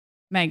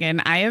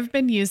Megan, I have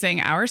been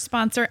using our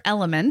sponsor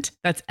Element,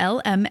 that's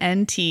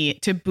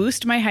LMNT, to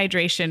boost my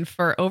hydration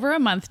for over a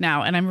month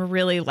now, and I'm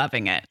really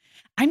loving it.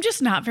 I'm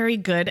just not very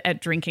good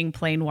at drinking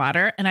plain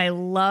water, and I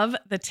love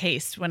the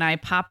taste when I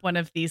pop one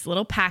of these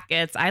little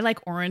packets. I like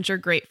orange or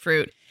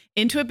grapefruit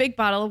into a big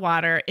bottle of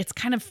water. It's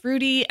kind of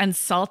fruity and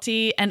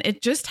salty, and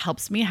it just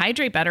helps me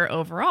hydrate better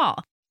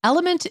overall.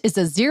 Element is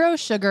a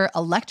zero-sugar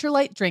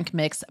electrolyte drink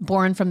mix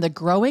born from the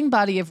growing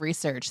body of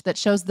research that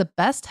shows the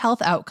best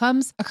health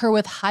outcomes occur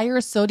with higher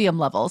sodium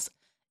levels.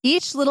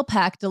 Each little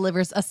pack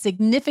delivers a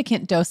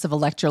significant dose of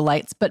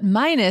electrolytes, but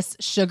minus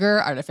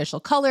sugar, artificial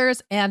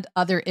colors, and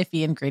other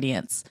iffy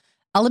ingredients.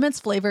 Element's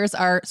flavors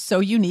are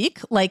so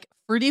unique, like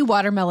fruity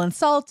watermelon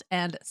salt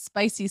and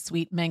spicy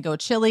sweet mango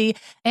chili.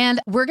 And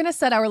we're going to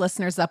set our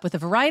listeners up with a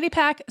variety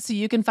pack so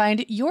you can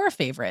find your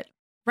favorite.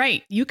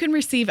 Right. You can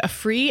receive a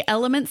free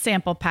Element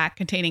sample pack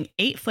containing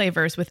 8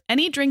 flavors with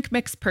any drink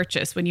mix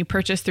purchase when you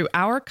purchase through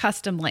our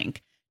custom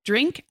link,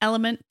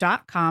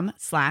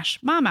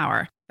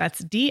 drinkelement.com/momhour.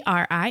 That's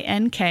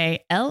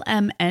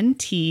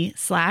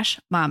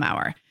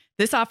DRINKLMNT/momhour.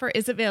 This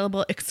is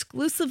available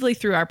exclusively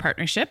through our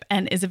partnership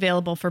and is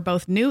available for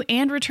both new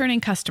and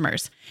returning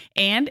customers.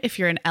 And if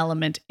you're an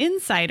Element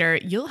insider,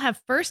 you'll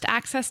have first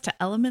access to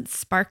Element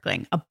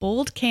Sparkling, a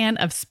bold can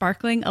of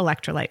sparkling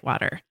electrolyte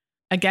water.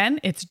 Again,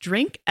 it's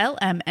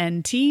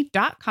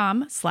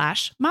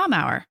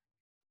drinklmnt.com/momhour.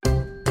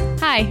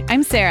 Hi,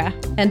 I'm Sarah.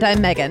 And I'm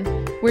Megan.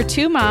 We're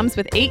 2 moms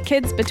with 8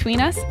 kids between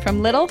us,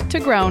 from little to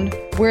grown.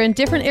 We're in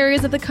different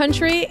areas of the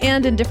country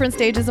and in different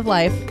stages of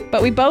life.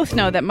 But we both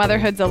know that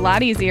motherhood's a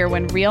lot easier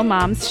when real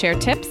moms share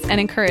tips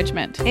and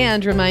encouragement.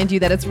 And remind you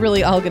that it's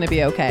really all going to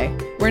be okay.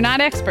 We're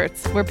not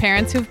experts. We're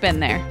parents who've been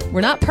there.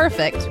 We're not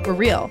perfect. We're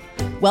real.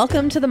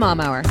 Welcome to the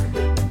Mom Hour.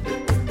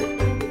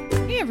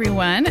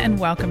 Everyone, and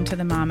welcome to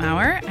the Mom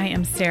Hour. I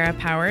am Sarah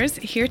Powers,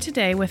 here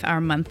today with our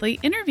monthly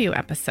interview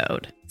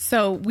episode.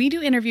 So we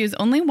do interviews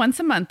only once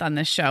a month on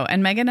this show,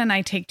 and Megan and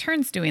I take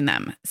turns doing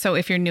them. So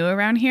if you're new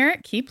around here,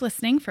 keep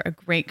listening for a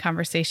great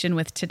conversation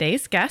with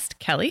today's guest,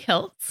 Kelly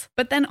Hiltz.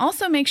 But then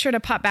also make sure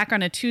to pop back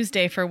on a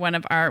Tuesday for one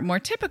of our more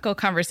typical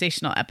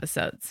conversational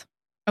episodes.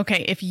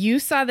 Okay, if you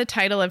saw the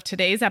title of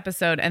today's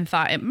episode and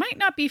thought it might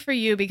not be for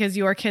you because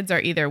your kids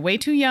are either way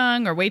too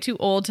young or way too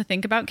old to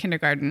think about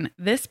kindergarten,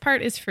 this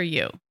part is for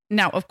you.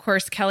 Now, of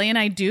course, Kelly and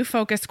I do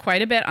focus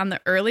quite a bit on the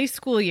early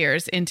school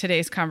years in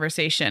today's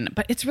conversation,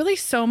 but it's really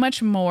so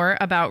much more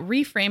about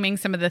reframing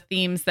some of the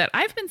themes that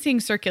I've been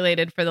seeing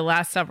circulated for the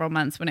last several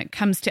months when it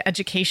comes to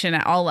education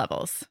at all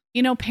levels.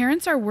 You know,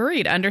 parents are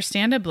worried,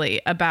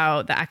 understandably,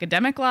 about the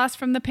academic loss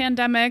from the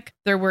pandemic.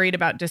 They're worried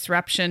about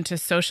disruption to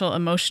social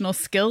emotional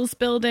skills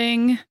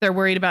building. They're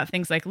worried about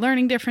things like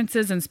learning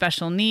differences and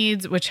special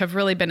needs, which have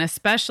really been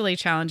especially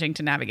challenging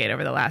to navigate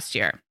over the last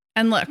year.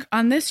 And look,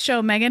 on this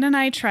show, Megan and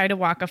I try to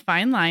walk a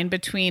fine line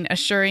between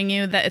assuring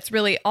you that it's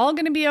really all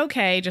going to be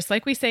okay, just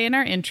like we say in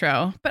our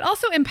intro, but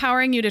also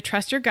empowering you to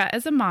trust your gut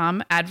as a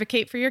mom,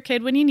 advocate for your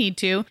kid when you need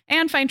to,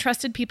 and find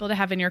trusted people to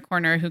have in your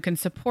corner who can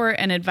support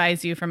and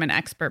advise you from an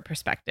expert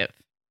perspective.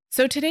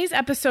 So today's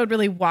episode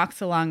really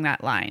walks along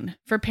that line.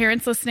 For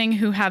parents listening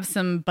who have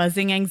some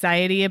buzzing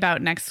anxiety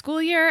about next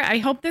school year, I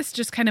hope this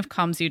just kind of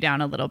calms you down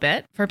a little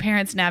bit. For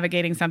parents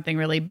navigating something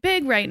really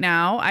big right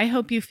now, I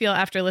hope you feel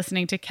after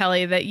listening to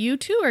Kelly that you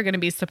too are going to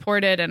be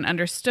supported and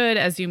understood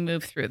as you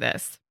move through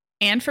this.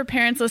 And for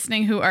parents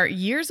listening who are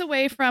years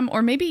away from,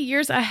 or maybe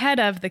years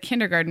ahead of the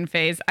kindergarten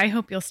phase, I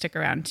hope you'll stick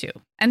around too.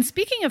 And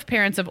speaking of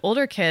parents of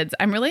older kids,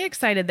 I'm really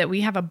excited that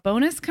we have a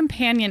bonus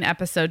companion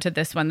episode to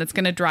this one that's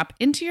going to drop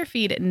into your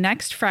feed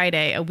next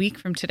Friday, a week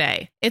from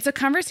today. It's a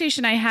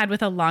conversation I had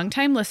with a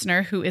longtime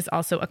listener who is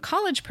also a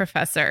college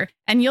professor,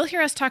 and you'll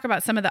hear us talk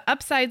about some of the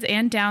upsides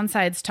and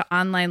downsides to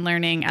online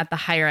learning at the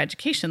higher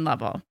education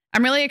level.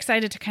 I'm really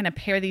excited to kind of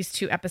pair these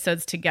 2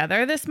 episodes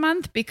together this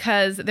month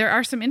because there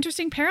are some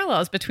interesting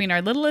parallels between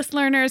our littlest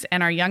learners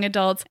and our young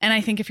adults. And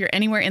I think if you're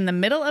anywhere in the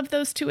middle of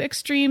those 2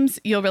 extremes,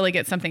 you'll really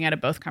get something out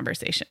of both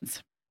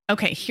conversations.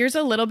 Okay, here's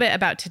a little bit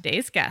about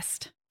today's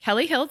guest.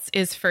 Kelly Hiltz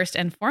is first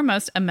and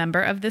foremost a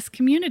member of this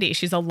community.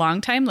 She's a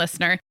longtime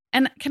listener.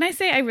 And can I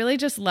say, I really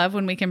just love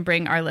when we can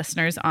bring our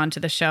listeners onto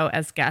the show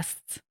as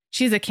guests.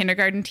 She's a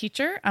kindergarten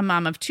teacher, a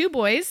mom of 2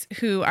 boys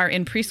who are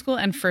in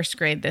preschool and first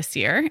grade this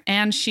year,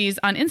 and she's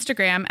on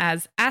Instagram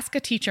as Ask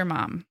a Teacher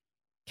Mom.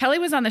 Kelly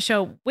was on the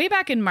show way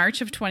back in March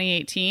of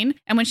 2018,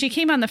 and when she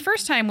came on the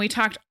first time, we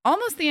talked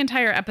almost the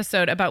entire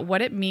episode about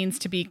what it means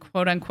to be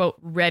quote-unquote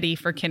ready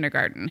for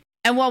kindergarten.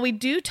 And while we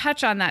do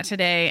touch on that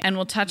today, and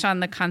we'll touch on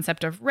the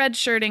concept of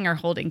redshirting or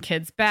holding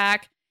kids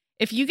back,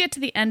 if you get to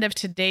the end of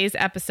today's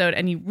episode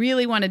and you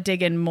really want to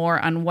dig in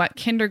more on what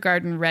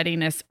kindergarten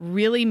readiness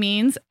really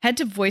means, head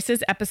to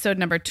Voices episode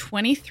number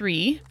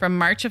 23 from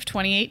March of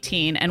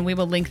 2018, and we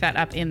will link that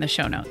up in the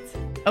show notes.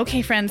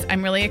 Okay, friends,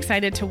 I'm really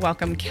excited to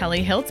welcome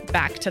Kelly Hiltz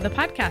back to the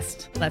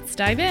podcast. Let's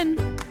dive in.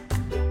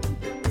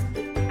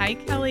 Hi,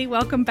 Kelly.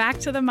 Welcome back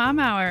to the Mom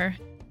Hour.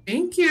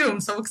 Thank you.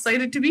 I'm so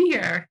excited to be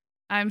here.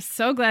 I'm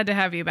so glad to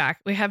have you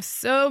back. We have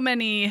so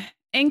many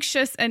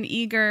anxious and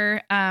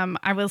eager,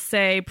 I will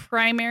say,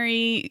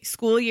 primary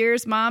school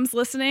years moms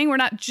listening. We're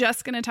not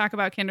just going to talk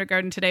about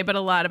kindergarten today, but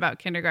a lot about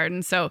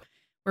kindergarten. So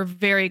we're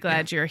very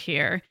glad you're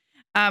here.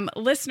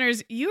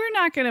 Listeners, you are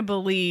not going to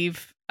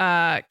believe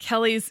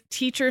Kelly's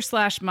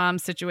teacher/mom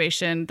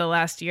situation the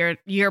last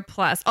year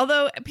plus,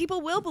 although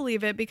people will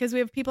believe it because we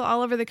have people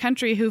all over the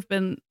country who've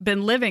been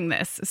living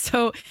this.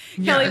 So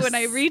Kelly, when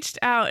I reached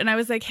out and I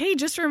was like, hey,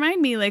 just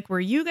remind me, like, were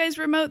you guys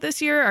remote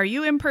this year? Are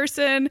you in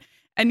person?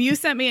 And you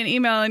sent me an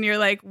email and you're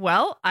like,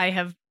 well, I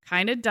have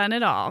kind of done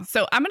it all.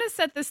 So I'm going to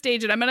set the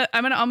stage and I'm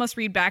going to almost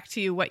read back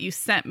to you what you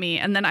sent me.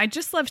 And then I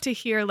just love to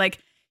hear, like,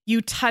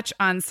 you touch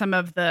on some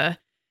of the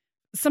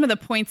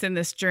points in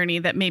this journey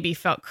that maybe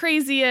felt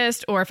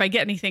craziest, or if I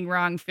get anything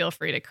wrong, feel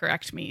free to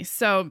correct me.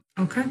 So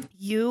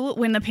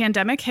when the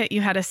pandemic hit,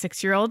 you had a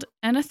 6-year-old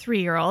and a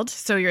 3-year-old.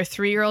 So your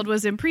 3-year-old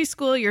was in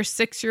preschool. Your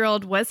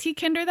 6-year-old, was he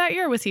kinder that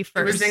year or was he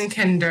first? He was in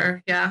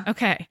kinder. Yeah.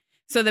 Okay.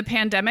 So the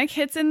pandemic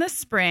hits in the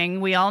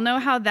spring. We all know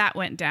how that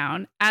went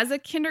down. As a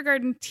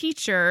kindergarten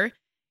teacher,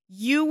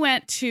 you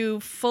went to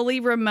fully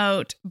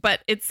remote, but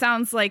it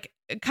sounds like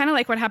kind of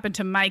like what happened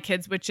to my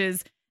kids, which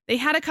is they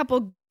had a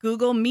couple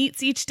Google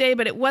Meets each day,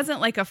 but it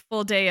wasn't like a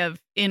full day of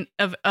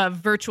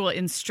virtual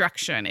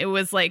instruction. It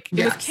was like,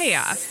 it was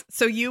chaos.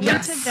 So you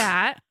went to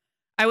that.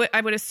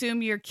 I would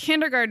assume your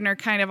kindergartner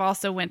kind of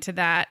also went to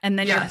that. And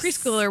then your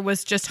preschooler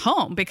was just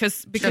home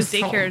because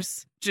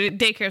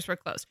daycares were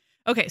closed.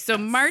 Okay, so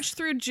March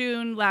through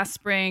June last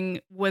spring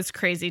was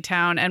crazy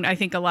town. And I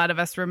think a lot of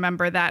us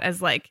remember that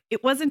as like,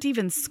 it wasn't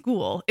even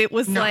school. It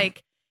was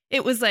like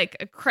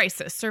a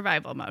crisis,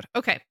 survival mode.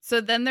 Okay,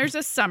 so then there's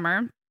a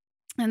summer.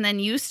 And then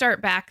you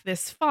start back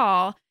this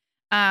fall,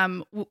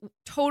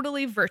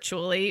 totally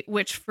virtually,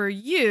 which for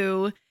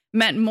you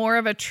meant more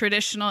of a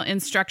traditional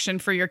instruction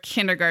for your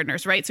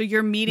kindergartners, right? So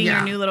you're meeting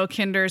your new little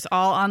kinders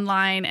all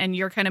online and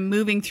you're kind of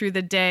moving through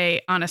the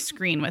day on a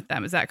screen with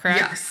them. Is that correct?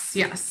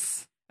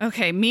 Yes.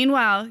 Okay.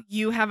 Meanwhile,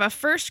 you have a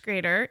first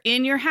grader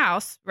in your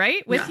house,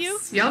 right? With you?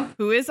 Yep.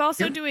 Who is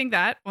also doing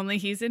that, only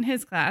he's in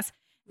his class.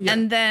 Yep.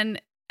 And then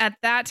at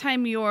that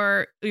time,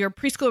 your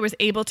preschooler was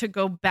able to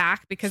go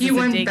back because of the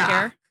daycare.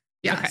 Back.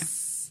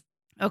 Yes.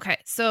 Okay.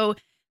 So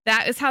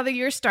that is how the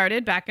year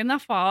started back in the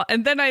fall.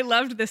 And then I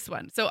loved this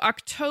one. So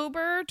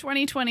October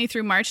 2020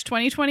 through March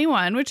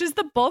 2021, which is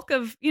the bulk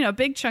of,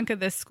 big chunk of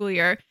this school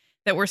year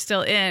that we're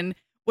still in,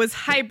 was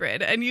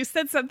hybrid. And you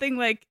said something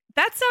like,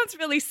 that sounds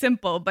really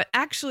simple, but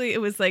actually it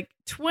was like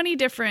 20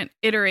 different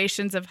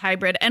iterations of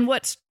hybrid. And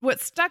what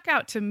stuck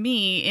out to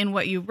me in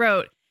what you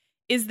wrote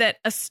is that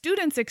a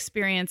student's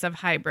experience of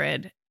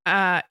hybrid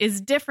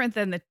is different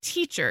than the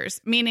teacher's,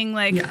 meaning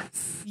like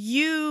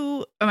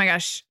oh my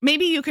gosh,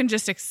 maybe you can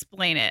just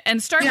explain it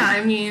and start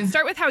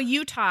with how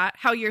you taught,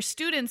 how your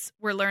students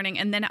were learning,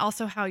 and then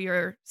also how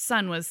your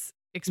son was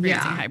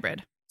experiencing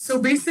hybrid. So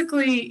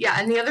basically,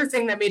 and the other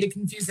thing that made it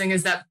confusing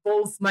is that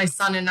both my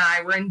son and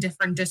I were in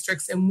different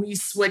districts and we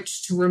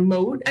switched to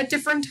remote at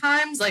different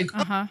times. Like,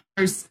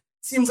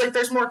 seems like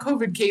there's more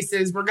COVID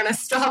cases. We're going to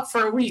stop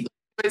for a week.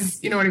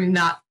 Because, you know what I mean?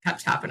 That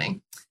kept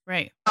happening.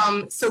 Right.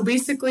 So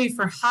basically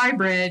for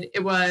hybrid,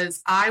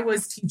 I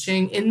was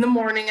teaching in the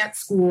morning at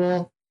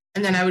school,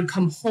 and then I would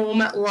come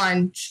home at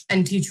lunch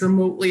and teach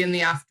remotely in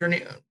the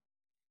afternoon.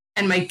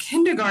 And my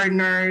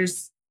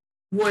kindergartners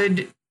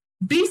would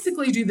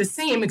basically do the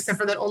same, except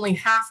for that only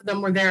half of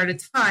them were there at a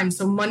time.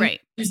 So Monday,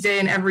 Tuesday,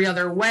 and every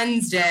other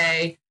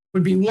Wednesday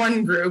would be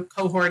one group,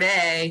 cohort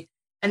A,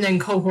 and then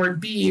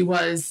cohort B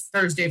was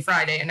Thursday,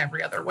 Friday, and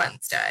every other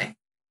Wednesday.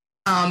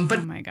 But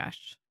oh my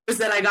gosh, was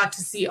that I got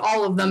to see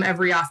all of them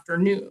every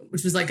afternoon,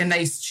 which was like a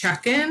nice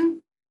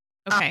check-in.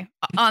 Okay.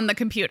 On the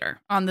computer,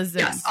 on the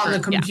Zoom. Yes, on the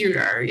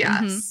computer.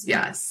 Yes.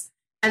 Yes.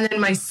 And then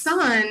my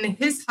son,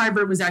 his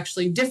hybrid was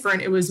actually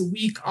different. It was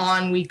week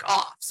on, week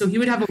off. So he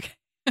would have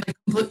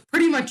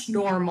pretty much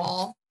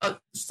normal, a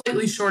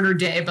slightly shorter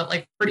day, but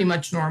like pretty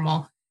much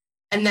normal.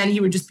 And then he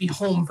would just be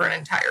home for an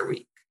entire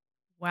week.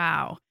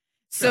 Wow.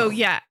 So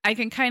I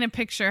can kind of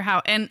picture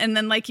how, and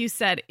then like you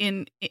said,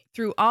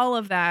 through all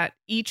of that,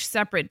 each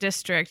separate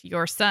district,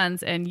 your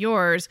sons and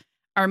yours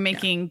are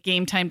making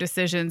game time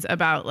decisions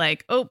about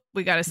like, oh,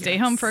 we got to stay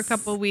home for a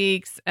couple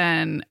weeks.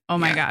 And oh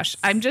my gosh,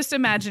 I'm just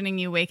imagining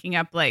you waking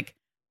up like,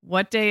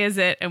 what day is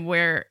it? And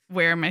where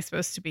am I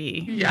supposed to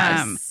be?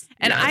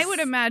 And I would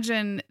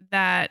imagine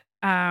that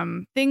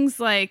things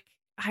like,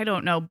 I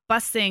don't know,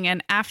 busing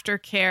and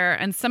aftercare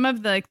and some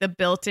of the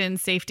built-in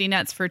safety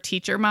nets for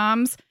teacher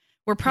moms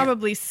were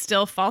probably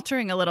still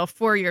faltering a little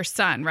for your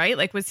son, right?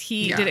 Like,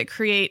 did it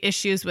create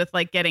issues with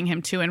like getting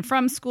him to and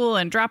from school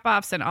and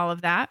drop-offs and all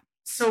of that?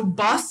 So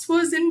bus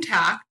was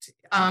intact.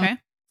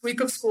 Week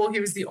of school,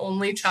 he was the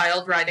only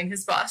child riding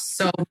his bus.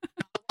 So a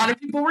lot of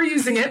people were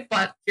using it,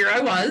 but here I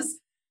was.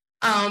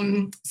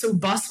 So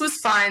bus was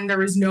fine. There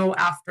was no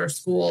after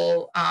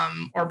school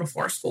or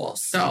before school.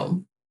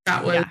 So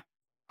that was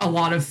a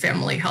lot of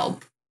family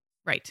help.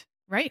 Right.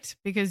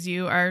 Because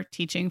you are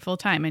teaching full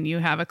time and you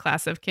have a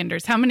class of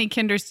kinders. How many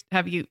kinders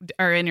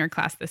are in your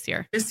class this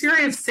year? This year I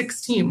have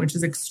 16, which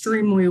is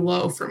extremely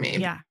low for me.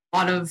 Yeah. A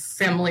lot of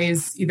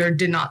families either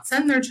did not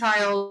send their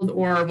child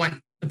or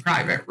went the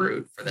private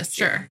route for this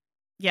year.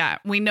 Yeah.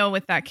 We know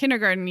with that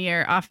kindergarten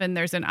year, often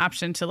there's an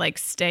option to like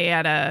stay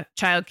at a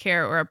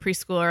childcare or a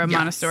preschool or a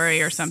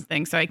Montessori or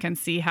something. So I can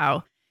see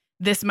how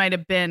this might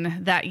have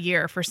been that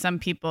year for some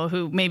people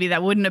who maybe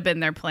that wouldn't have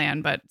been their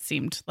plan, but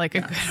seemed like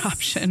a good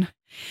option.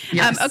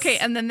 Yes. Okay.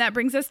 And then that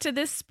brings us to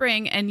this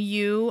spring, and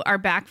you are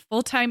back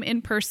full-time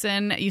in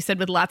person. You said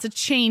with lots of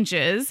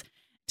changes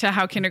to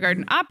how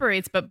kindergarten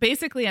operates, but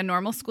basically a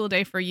normal school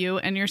day for you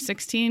and your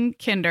 16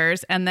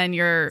 kinders. And then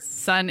your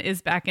son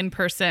is back in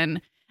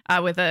person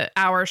with an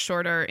hour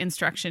shorter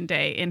instruction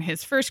day in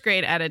his first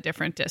grade at a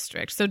different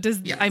district. So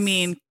I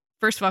mean,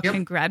 first of all,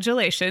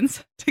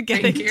 congratulations to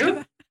getting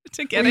to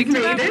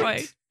that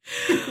point.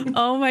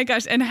 Oh my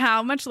gosh. And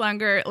how much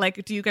longer,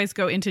 like, do you guys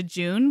go into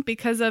June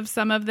because of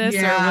some of this?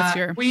 Yeah, or what's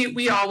your...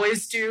 we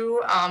always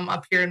do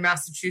up here in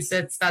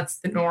Massachusetts. That's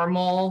the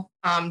normal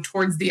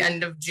towards the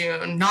end of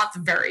June, not the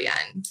very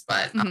end,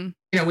 but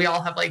we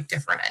all have like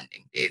different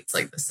ending dates,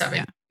 like the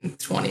 7th,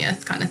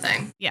 20th kind of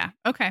thing. Yeah.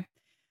 Okay.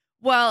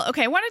 Well,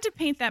 okay. I wanted to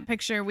paint that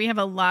picture. We have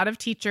a lot of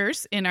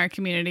teachers in our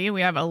community.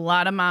 We have a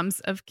lot of moms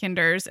of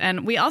kinders,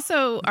 and we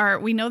also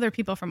we know there are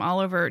people from all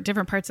over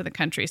different parts of the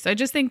country. So I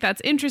just think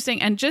that's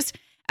interesting. And just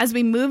as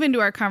we move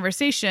into our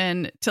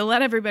conversation, to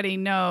let everybody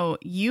know,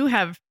 you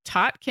have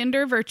taught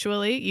kinder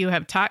virtually, you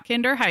have taught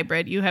kinder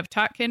hybrid, you have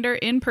taught kinder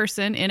in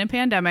person in a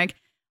pandemic,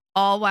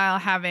 all while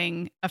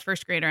having a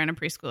first grader and a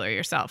preschooler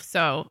yourself.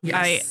 So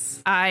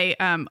I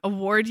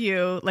award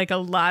you like a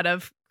lot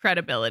of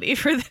credibility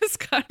for this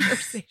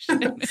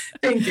conversation.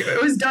 Thank you.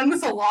 It was done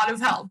with a lot of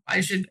help,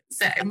 I should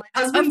say. My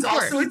husband's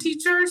also a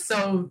teacher,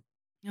 so.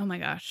 Oh my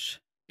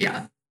gosh.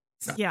 Yeah.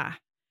 So. Yeah.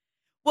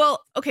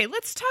 Well, okay,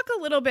 let's talk a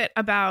little bit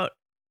about,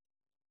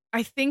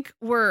 I think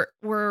we're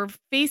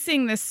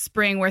facing this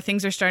spring where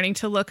things are starting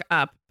to look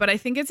up, but I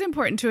think it's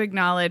important to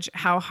acknowledge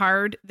how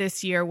hard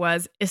this year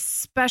was,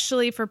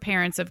 especially for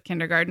parents of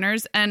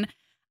kindergartners. And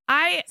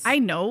I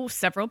know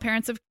several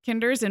parents of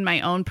kinders in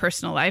my own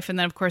personal life. And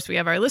then, of course, we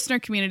have our listener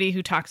community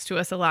who talks to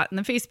us a lot in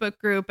the Facebook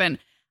group. And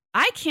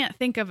I can't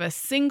think of a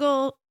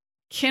single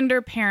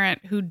kinder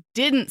parent who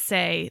didn't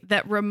say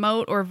that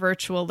remote or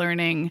virtual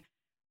learning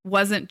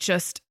wasn't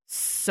just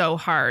so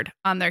hard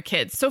on their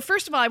kids. So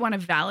first of all, I want to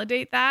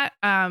validate that.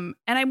 And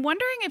I'm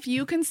wondering if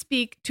you can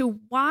speak to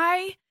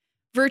why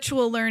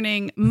virtual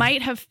learning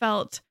might have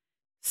felt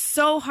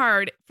so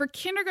hard for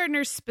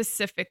kindergartners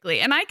specifically.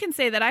 And I can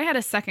say that I had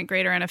a second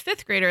grader and a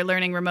fifth grader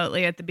learning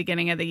remotely at the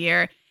beginning of the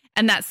year.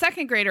 And that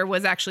second grader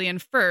was actually in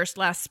first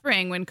last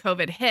spring when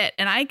COVID hit.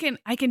 And I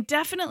can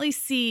definitely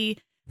see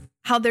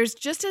how there's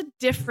just a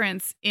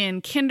difference in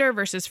kinder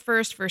versus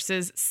first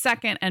versus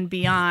second and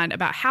beyond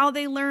about how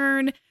they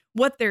learn,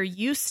 what they're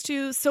used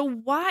to. So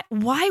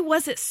why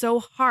was it so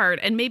hard?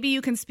 And maybe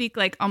you can speak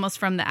like almost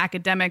from the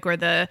academic or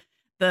the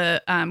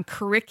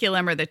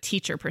curriculum or the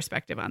teacher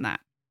perspective on that.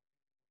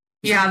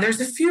 Yeah, there's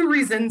a few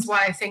reasons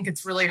why I think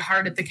it's really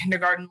hard at the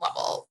kindergarten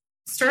level,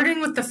 starting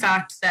with the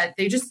fact that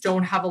they just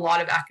don't have a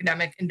lot of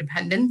academic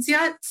independence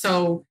yet.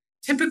 So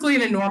typically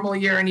in a normal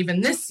year, and even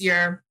this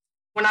year,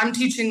 when I'm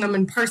teaching them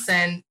in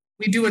person,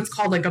 we do what's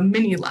called like a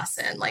mini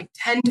lesson, like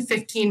 10 to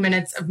 15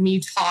 minutes of me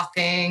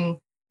talking.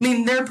 I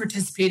mean, they're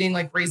participating,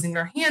 like raising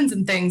their hands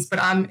and things, but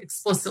I'm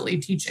explicitly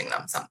teaching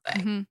them something.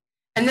 Mm-hmm.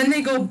 And then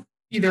they go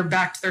either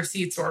back to their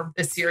seats or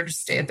this year just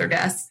stay at their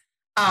desks.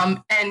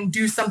 And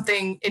do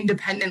something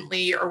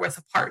independently or with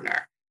a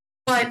partner.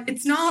 But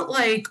it's not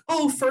like,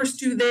 oh, first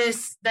do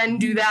this, then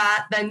do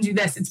that, then do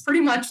this. It's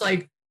pretty much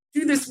like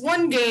do this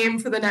one game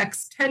for the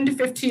next 10 to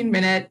 15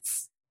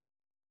 minutes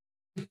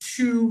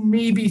to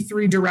maybe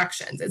 3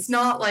 directions. It's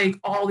not like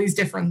all these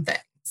different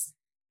things.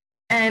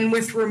 And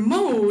with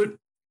remote,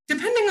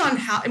 depending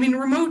on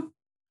remote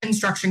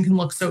instruction can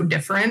look so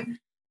different.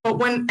 But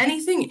when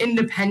anything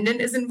independent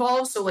is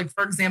involved, so like,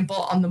 for example,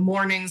 on the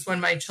mornings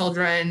when my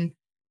children,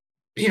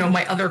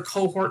 my other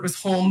cohort was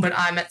home, but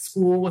I'm at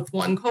school with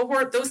one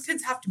cohort, those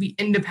kids have to be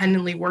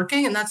independently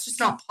working. And that's just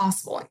not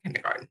possible in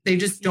kindergarten. They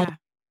just don't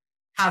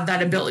have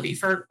that ability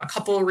for a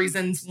couple of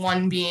reasons.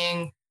 One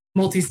being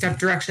multi-step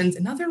directions.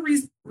 Another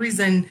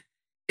reason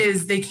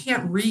is they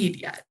can't read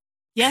yet.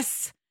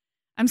 Yes.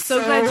 I'm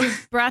so glad you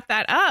brought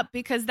that up,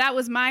 because that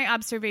was my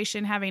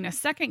observation having a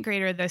second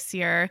grader this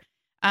year.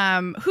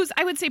 Who's,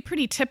 I would say,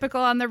 pretty typical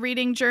on the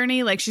reading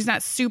journey. Like she's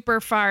not super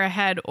far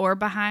ahead or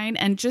behind.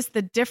 And just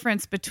the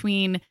difference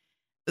between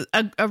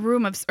a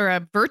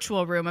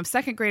virtual room of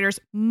second graders,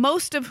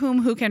 most of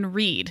who can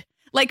read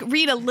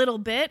a little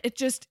bit. It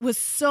just was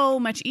so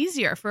much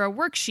easier for a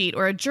worksheet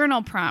or a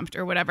journal prompt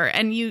or whatever.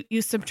 And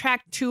you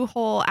subtract 2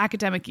 whole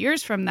academic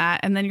years from that.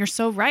 And then you're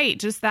so right.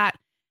 Just that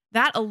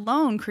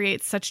alone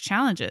creates such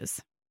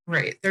challenges.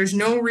 Right. There's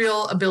no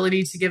real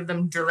ability to give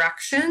them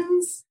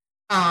directions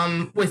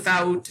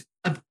without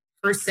a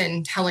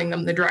person telling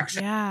them the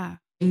direction. Yeah.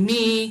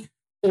 Me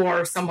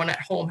or someone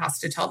at home has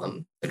to tell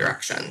them the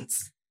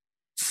directions.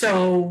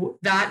 So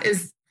that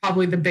is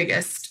probably the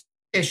biggest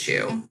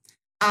issue.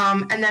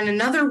 And then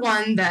another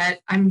one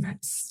that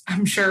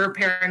I'm sure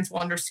parents will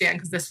understand,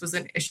 because this was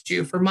an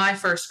issue for my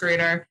first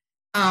grader,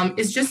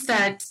 is just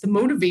that the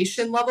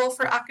motivation level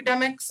for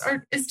academics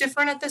is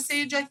different at this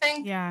age, I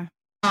think. Yeah.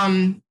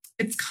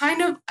 It's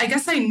kind of, I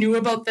guess I knew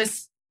about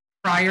this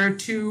prior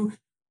to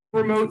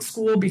remote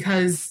school,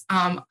 because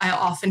I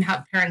often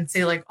have parents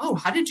say like, oh,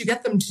 how did you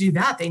get them to do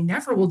that? They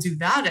never will do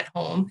that at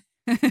home.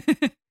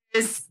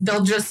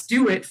 They'll just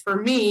do it for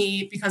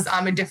me because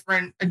I'm a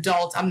different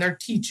adult. I'm their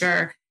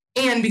teacher.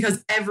 And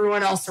because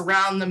everyone else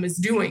around them is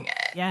doing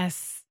it.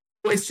 Yes.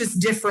 It's just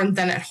different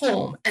than at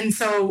home. And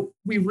so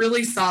we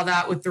really saw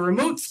that with the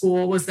remote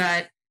school, was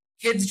that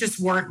kids just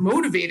weren't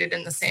motivated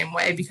in the same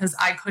way, because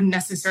I couldn't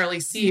necessarily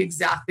see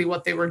exactly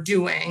what they were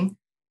doing.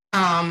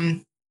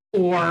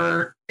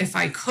 Or if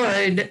I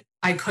could,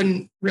 they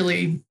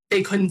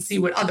couldn't see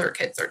what other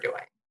kids are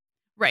doing.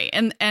 Right.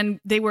 And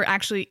they were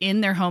actually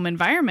in their home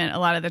environment a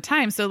lot of the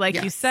time. So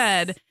like you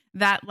said,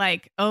 that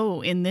like,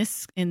 oh, in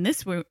this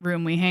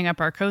room, we hang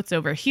up our coats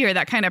over here,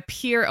 that kind of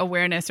peer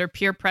awareness or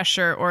peer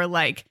pressure, or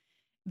like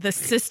the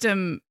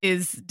system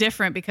is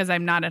different because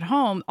I'm not at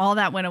home. All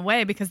that went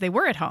away because they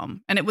were at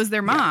home and it was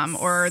their mom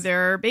or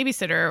their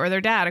babysitter or their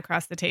dad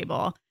across the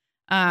table.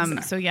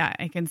 So yeah,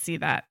 I can see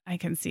that.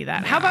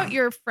 Yeah. How about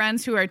your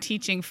friends who are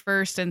teaching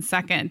first and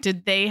second?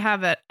 Did they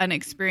have an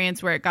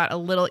experience where it got a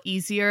little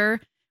easier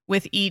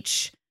with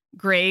each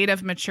grade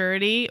of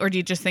maturity, or do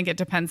you just think it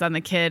depends on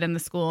the kid and the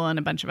school and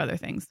a bunch of other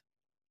things?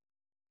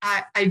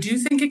 I do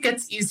think it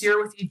gets easier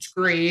with each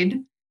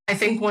grade. I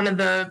think one of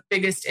the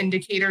biggest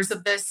indicators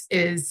of this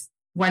is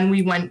when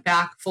we went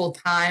back full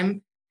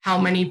time, how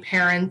many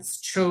parents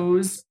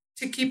chose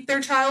to keep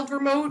their child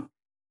remote.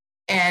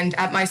 And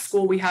at my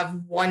school, we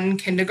have one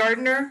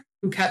kindergartner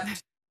who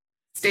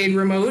stayed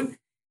remote,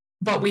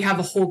 but we have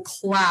a whole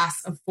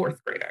class of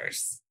fourth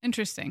graders.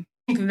 Interesting.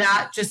 I think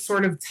that just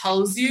sort of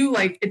tells you,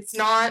 like, it's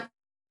not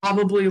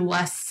probably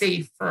less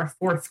safe for a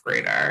fourth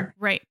grader.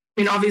 Right.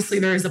 I mean, obviously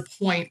there is a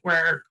point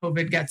where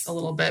COVID gets a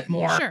little bit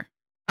more. Sure.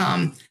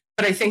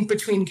 But I think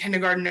between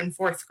kindergarten and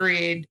fourth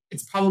grade,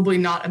 it's probably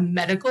not a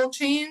medical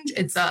change.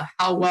 It's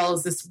how well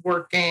is this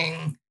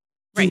working?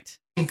 Right.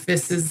 I think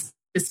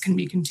this can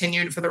be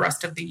continued for the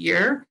rest of the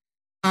year.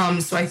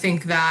 So I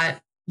think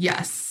that,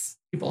 yes,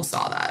 people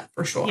saw that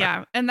for sure.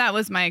 Yeah. And that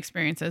was my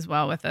experience as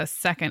well with a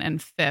second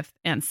and fifth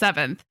and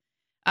seventh.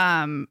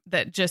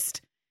 That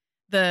just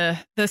the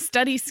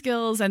study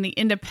skills and the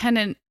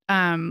independent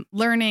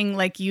learning,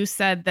 like you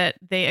said, that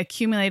they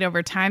accumulate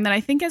over time, that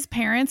I think as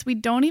parents, we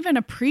don't even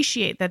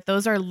appreciate that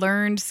those are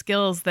learned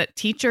skills that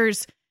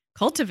teachers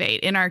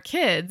cultivate in our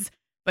kids,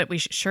 but we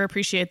sure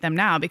appreciate them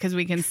now because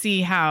we can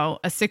see how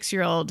a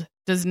 6-year-old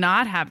does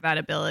not have that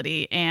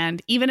ability.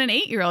 And even an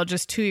 8-year-old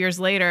just 2 years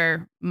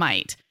later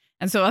might.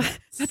 And so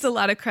that's a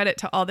lot of credit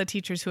to all the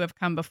teachers who have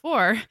come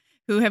before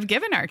who have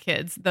given our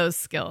kids those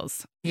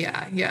skills.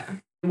 Yeah.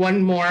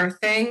 One more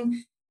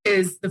thing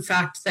is the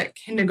fact that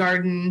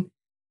kindergarten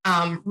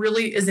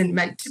really isn't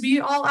meant to be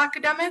all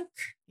academic.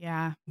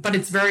 Yeah. But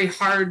it's very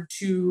hard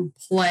to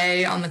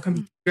play on the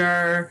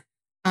computer.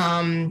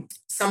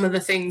 Some of the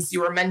things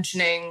you were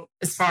mentioning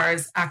as far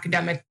as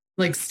academic,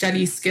 like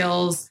study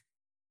skills,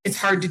 it's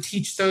hard to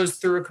teach those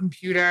through a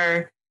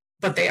computer,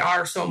 but they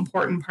are so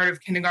important part of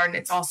kindergarten.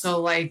 It's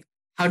also like,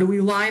 how do we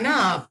line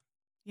up?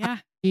 Yeah.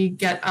 We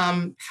get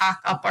pack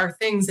up our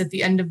things at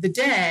the end of the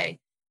day.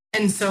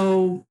 And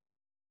so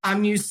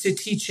I'm used to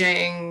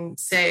teaching,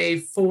 say,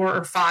 4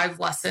 or 5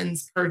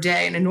 lessons per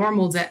day in a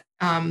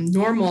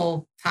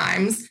normal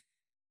times.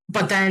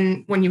 But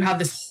then when you have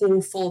this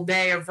whole full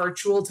day of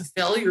virtual to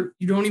fill,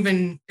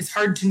 it's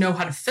hard to know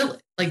how to fill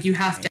it. Like you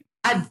have to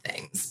add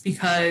things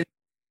because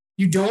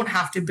you don't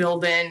have to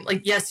build in,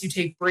 like, yes, you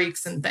take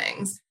breaks and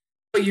things,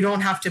 but you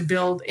don't have to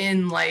build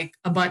in like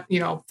a bunch,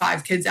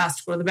 5 kids asked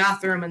to go to the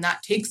bathroom and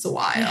that takes a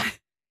while.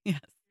 Yeah.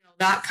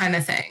 That kind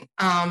of thing.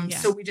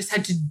 So we just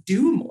had to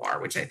do more,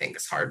 which I think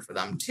is hard for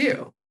them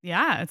too.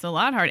 Yeah, it's a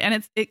lot hard.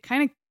 And it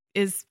kind of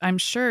is, I'm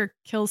sure,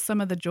 kills some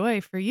of the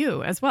joy for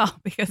you as well,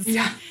 because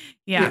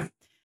yeah.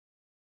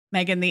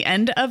 Megan, the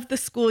end of the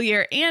school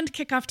year and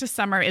kickoff to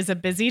summer is a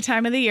busy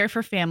time of the year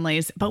for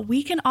families, but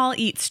we can all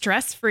eat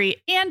stress-free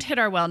and hit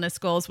our wellness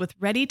goals with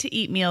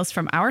ready-to-eat meals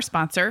from our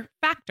sponsor,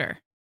 Factor.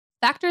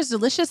 Factor's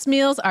delicious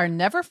meals are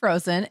never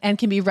frozen and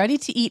can be ready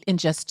to eat in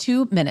just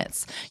 2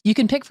 minutes. You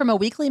can pick from a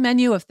weekly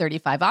menu of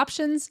 35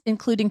 options,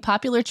 including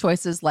popular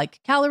choices like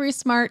Calorie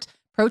Smart,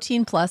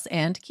 Protein Plus,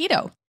 and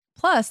Keto.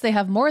 Plus, they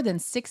have more than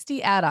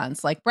 60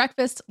 add-ons like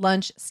breakfast,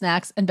 lunch,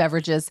 snacks, and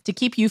beverages to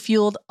keep you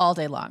fueled all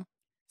day long.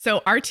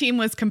 So our team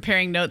was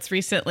comparing notes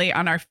recently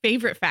on our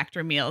favorite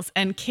Factor meals,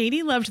 and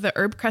Katie loved the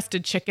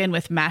herb-crusted chicken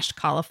with mashed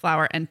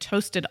cauliflower and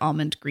toasted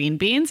almond green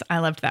beans. I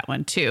loved that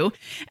one too.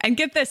 And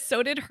get this,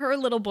 so did her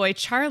little boy,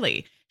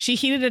 Charlie. She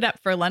heated it up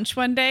for lunch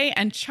one day,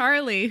 and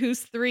Charlie, who's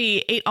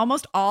 3, ate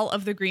almost all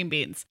of the green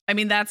beans. I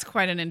mean, that's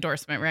quite an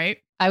endorsement, right?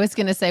 I was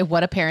going to say,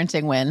 what a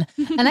parenting win.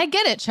 And I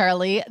get it,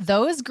 Charlie.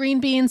 Those green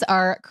beans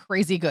are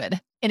crazy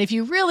good. And if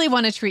you really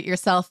want to treat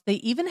yourself, they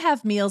even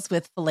have meals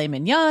with filet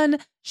mignon,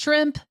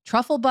 shrimp,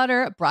 truffle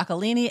butter,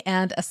 broccolini,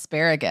 and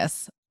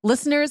asparagus.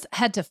 Listeners,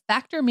 head to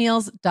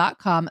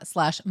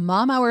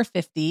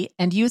factormeals.com/momhour50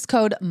 and use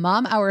code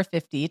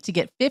momhour50 to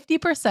get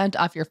 50%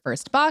 off your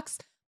first box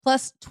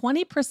plus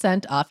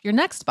 20% off your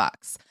next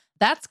box.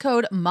 That's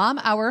code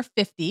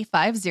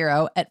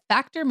momhour50 at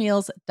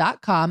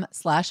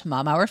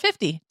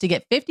factormeals.com/momhour50 to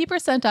get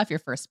 50% off your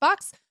first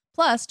box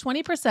plus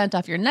 20%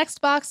 off your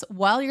next box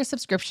while your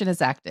subscription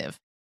is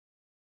active.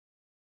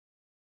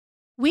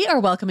 We are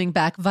welcoming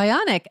back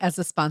Vionic as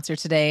a sponsor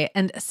today.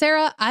 And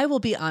Sarah, I will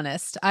be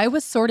honest, I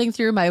was sorting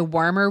through my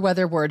warmer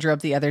weather wardrobe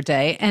the other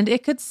day, and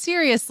it could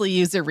seriously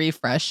use a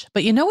refresh.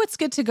 But you know what's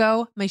good to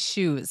go? My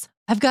shoes.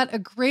 I've got a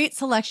great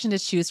selection to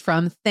choose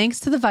from thanks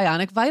to the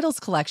Vionic Vitals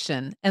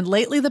collection. And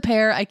lately, the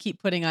pair I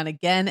keep putting on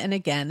again and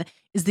again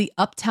is the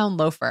Uptown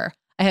Loafer.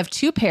 I have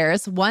two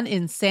pairs, one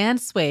in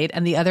sand suede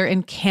and the other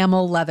in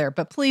camel leather,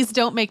 but please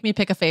don't make me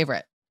pick a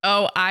favorite.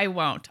 Oh, I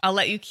won't. I'll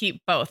let you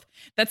keep both.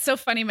 That's so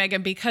funny,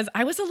 Megan, because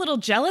I was a little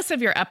jealous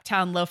of your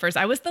Uptown loafers.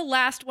 I was the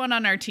last one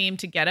on our team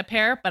to get a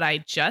pair, but I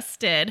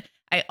just did.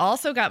 I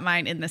also got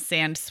mine in the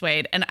sand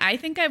suede, and I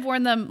think I've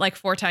worn them like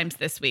 4 times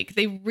this week.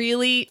 They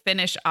really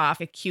finish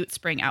off a cute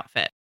spring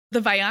outfit.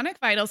 The Vionic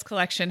Vitals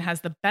collection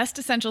has the best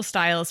essential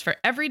styles for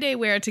everyday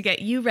wear to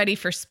get you ready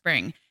for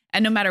spring.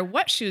 And no matter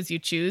what shoes you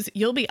choose,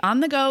 you'll be on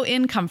the go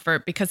in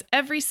comfort because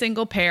every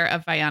single pair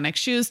of Vionic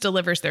shoes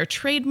delivers their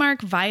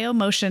trademark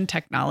VioMotion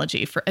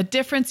technology for a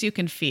difference you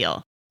can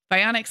feel.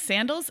 Vionic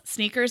sandals,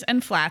 sneakers,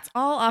 and flats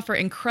all offer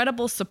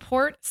incredible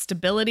support,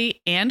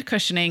 stability, and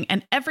cushioning,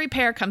 and every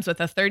pair comes with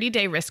a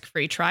 30-day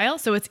risk-free trial,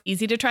 so it's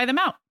easy to try them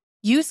out.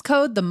 Use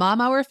code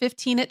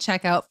TheMomHour15 at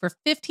checkout for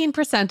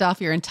 15%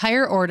 off your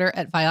entire order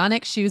at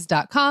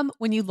VionicShoes.com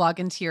when you log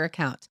into your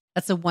account.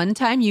 That's a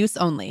one-time use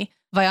only.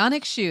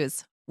 Vionic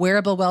Shoes.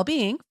 Wearable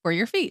well-being for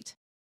your feet.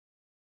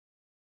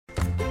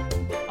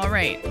 All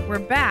right, we're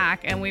back,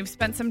 and we've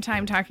spent some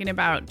time talking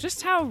about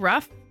just how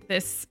rough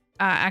this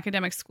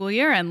academic school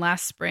year and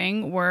last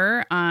spring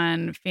were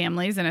on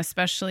families, and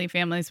especially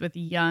families with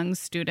young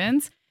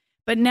students.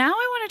 But now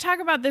I want to talk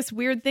about this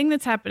weird thing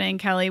that's happening,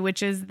 Kelly,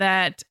 which is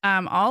that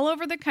all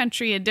over the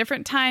country at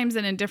different times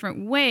and in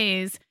different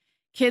ways,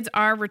 kids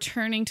are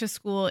returning to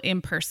school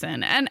in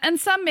person. And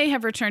some may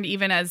have returned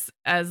even as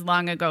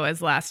long ago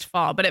as last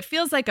fall, but it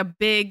feels like a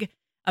big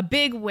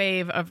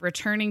wave of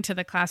returning to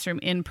the classroom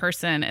in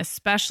person,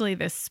 especially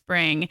this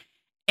spring.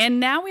 And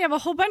now we have a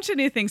whole bunch of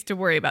new things to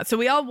worry about. So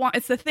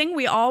it's the thing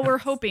we all were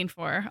hoping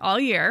for all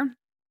year.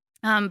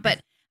 But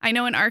I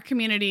know in our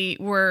community,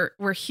 we're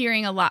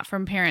hearing a lot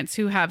from parents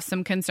who have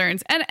some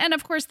concerns. And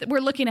of course, we're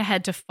looking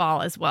ahead to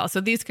fall as well.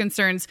 So these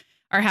concerns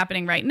are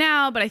happening right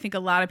now, but I think a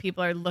lot of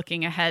people are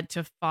looking ahead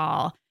to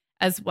fall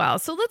as well.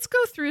 So let's go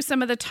through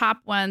some of the top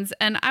ones.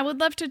 And I would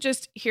love to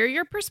just hear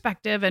your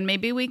perspective, and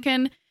maybe we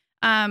can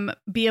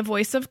be a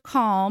voice of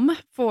calm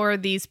for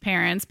these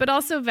parents, but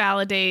also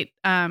validate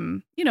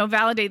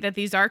that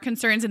these are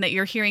concerns and that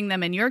you're hearing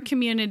them in your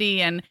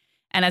community. And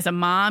as a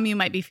mom, you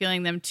might be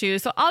feeling them too.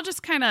 So I'll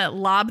just kind of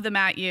lob them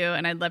at you,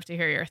 and I'd love to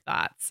hear your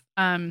thoughts.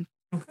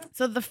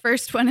 So the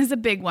first one is a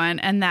big one,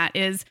 and that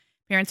is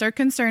parents are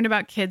concerned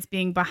about kids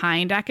being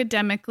behind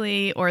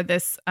academically, or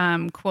this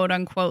quote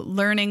unquote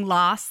learning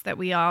loss that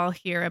we all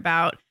hear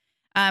about.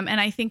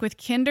 And I think with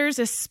kinders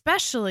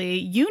especially,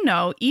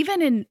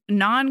 even in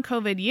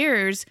non-COVID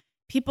years,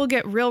 people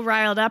get real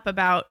riled up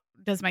about,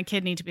 does my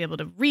kid need to be able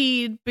to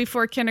read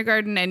before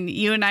kindergarten? And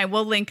you and I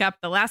will link up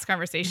the last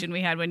conversation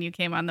we had when you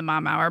came on the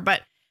Mom Hour.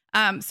 But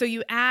so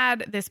you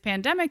add this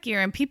pandemic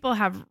year, and people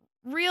have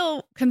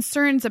real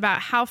concerns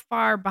about how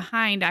far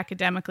behind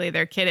academically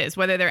their kid is,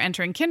 whether they're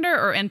entering kinder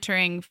or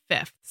entering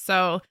 5th.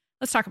 So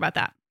let's talk about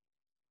that.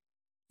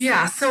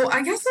 Yeah, so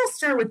I guess I'll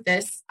start with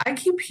this. I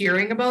keep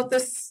hearing about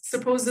this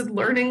supposed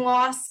learning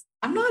loss.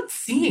 I'm not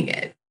seeing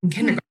it in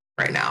kindergarten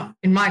right now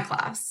in my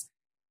class.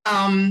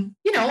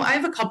 I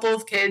have a couple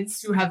of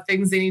kids who have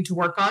things they need to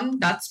work on.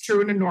 That's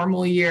true in a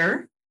normal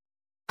year.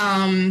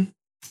 I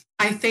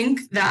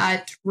think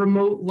that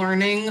remote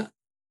learning,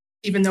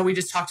 even though we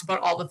just talked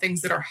about all the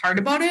things that are hard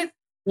about it,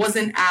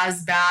 wasn't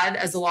as bad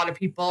as a lot of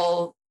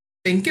people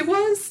think it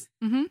was.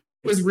 Mm-hmm.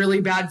 It was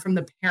really bad from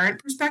the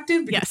parent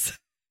perspective. Yes.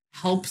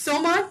 Help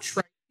so much,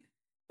 right?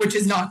 Which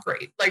is not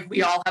great. Like,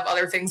 we all have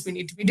other things we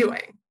need to be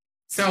doing.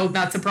 So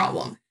that's a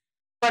problem.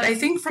 But I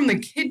think from the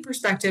kid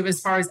perspective, as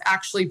far as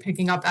actually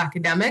picking up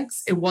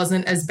academics, it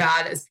wasn't as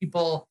bad as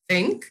people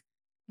think.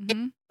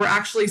 Mm-hmm. There were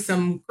actually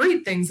some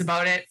great things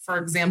about it. For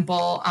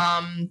example,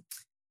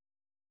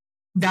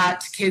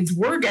 that kids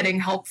were getting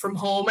help from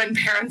home and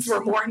parents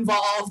were more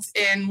involved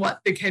in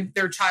what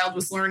their child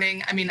was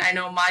learning. I mean, I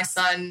know my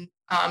son,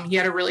 he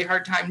had a really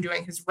hard time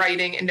doing his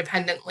writing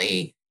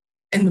independently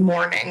in the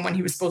morning when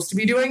he was supposed to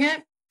be doing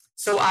it.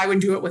 So I would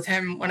do it with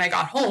him when I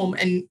got home.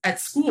 And at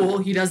school,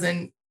 he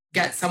doesn't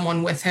get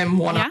someone with him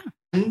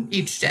one-on-one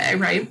each day,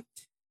 right?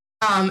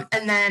 And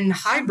then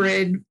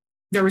hybrid,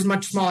 there was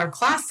much smaller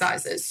class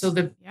sizes. So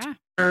the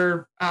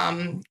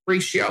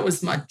ratio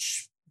was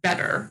much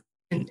better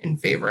in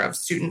favor of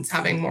students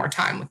having more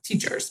time with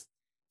teachers.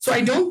 So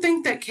I don't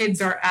think that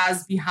kids are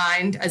as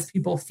behind as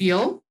people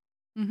feel.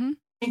 Mm-hmm.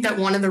 I think that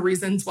one of the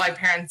reasons why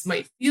parents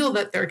might feel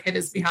that their kid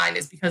is behind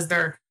is because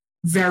they're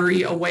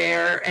very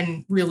aware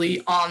and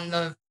really on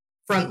the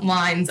front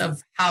lines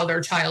of how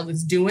their child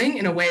is doing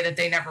in a way that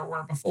they never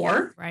were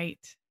before. Right.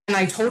 And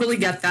I totally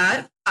get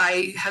that.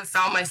 I have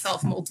found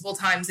myself multiple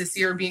times this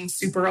year being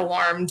super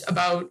alarmed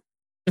about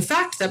the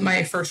fact that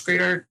my first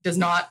grader does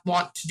not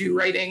want to do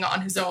writing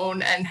on his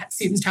own and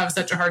seems to have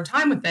such a hard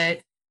time with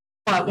it.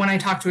 But when I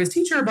talk to his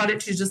teacher about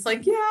it, she's just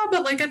like, yeah,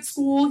 but like at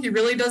school, he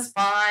really does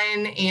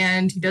fine.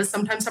 And he does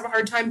sometimes have a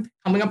hard time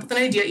coming up with an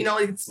idea. You know,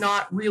 like it's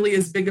not really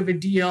as big of a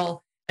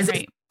deal as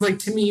right. it like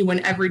to me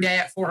when every day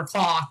at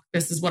 4:00,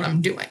 this is what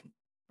I'm doing.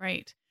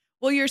 Right.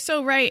 Well, you're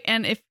so right.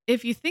 And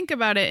if you think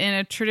about it in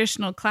a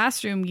traditional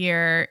classroom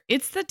year,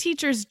 it's the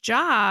teacher's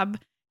job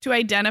to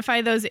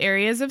identify those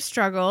areas of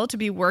struggle, to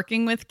be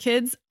working with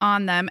kids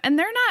on them. And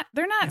they're not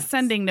yes.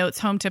 sending notes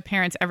home to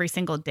parents every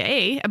single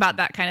day about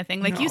that kind of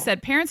thing. Like you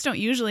said, parents don't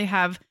usually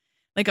have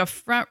like a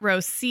front row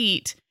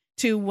seat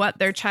to what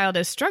their child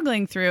is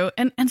struggling through.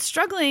 And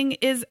struggling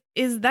is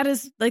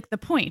like the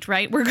point,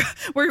 right? We're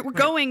right.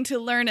 going to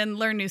learn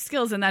new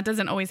skills, and that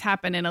doesn't always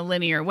happen in a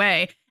linear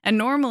way. And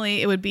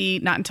normally it would be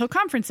not until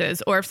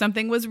conferences, or if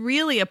something was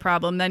really a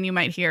problem, then you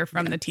might hear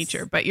from yes. the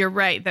teacher. But you're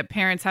right that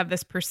parents have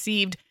this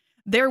perceived,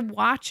 they're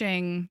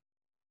watching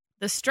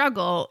the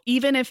struggle,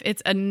 even if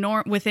it's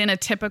within a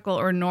typical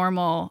or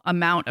normal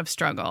amount of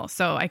struggle.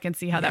 So I can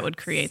see how yes. that would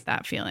create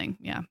that feeling.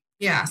 Yeah.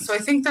 Yeah. So I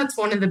think that's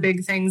one of the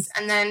big things.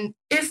 And then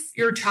if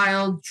your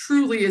child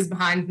truly is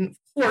behind, and of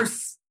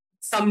course,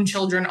 some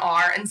children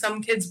are, and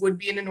some kids would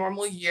be in a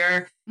normal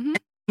year, mm-hmm. and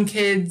some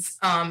kids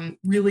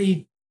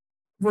really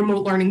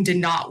remote learning did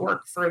not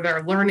work for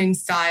their learning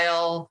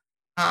style.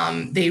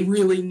 They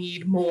really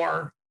need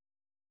more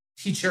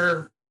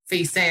teacher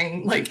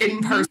facing, like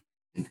in person.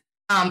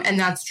 And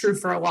that's true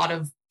for a lot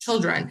of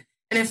children.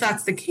 And if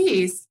that's the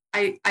case,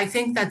 I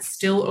think that's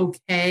still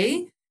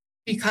okay,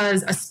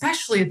 because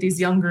especially at these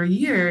younger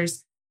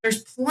years,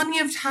 there's plenty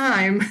of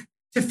time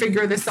to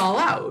figure this all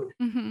out.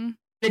 Mm-hmm.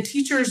 The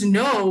teachers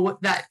know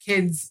that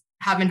kids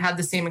haven't had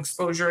the same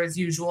exposure as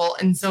usual.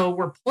 And so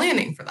we're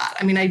planning for that.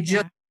 I mean, I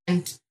just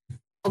spent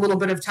a little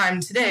bit of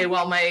time today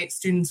while my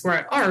students were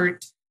at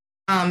art,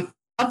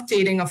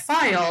 updating a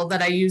file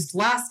that I used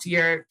last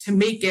year to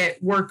make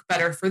it work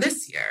better for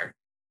this year,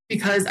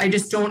 because I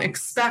just don't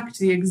expect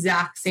the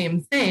exact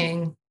same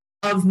thing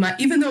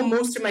even though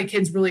most of my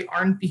kids really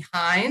aren't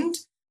behind.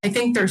 I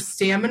think their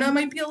stamina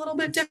might be a little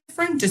bit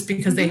different just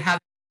because they have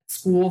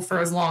school for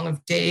as long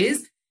of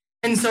days.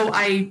 And so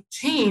I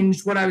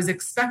changed what I was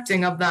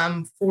expecting of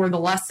them for the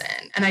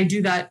lesson. And I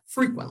do that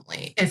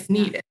frequently if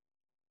needed.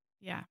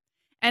 Yeah.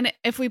 And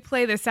if we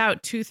play this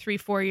out 2, 3,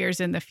 4 years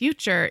in the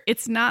future,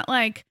 it's not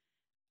like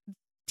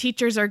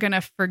teachers are going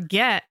to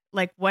forget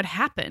like what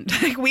happened.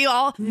 Like we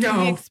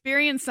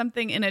experience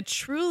something in a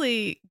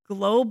truly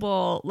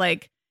global,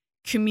 like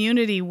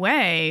community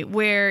way,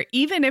 where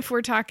even if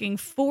we're talking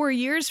 4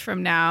 years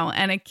from now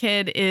and a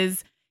kid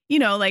is, you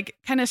know, like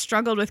kind of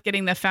struggled with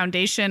getting the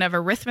foundation of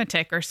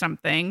arithmetic or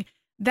something,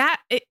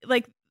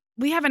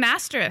 we have an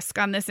asterisk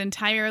on this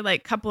entire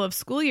like couple of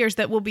school years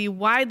that will be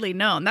widely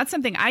known. That's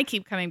something I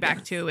keep coming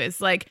back to,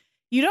 is like,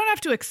 you don't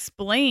have to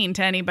explain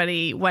to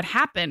anybody what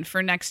happened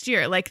for next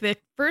year. Like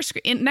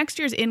next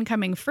year's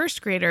incoming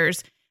first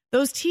graders,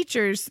 those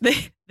teachers,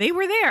 they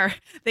were there.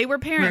 They were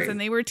parents, right,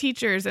 and they were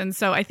teachers. And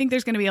so I think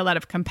there's going to be a lot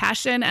of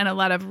compassion and a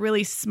lot of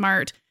really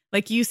smart,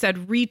 like you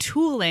said,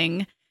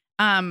 retooling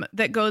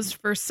that goes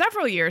for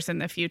several years in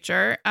the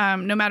future,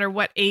 no matter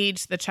what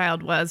age the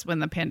child was when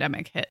the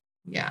pandemic hit.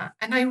 Yeah.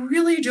 And I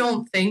really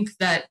don't think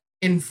that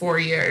in 4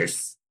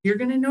 years, you're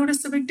going to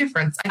notice a big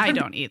difference. I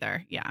don't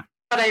either. Yeah.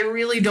 But I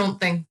really don't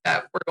think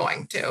that we're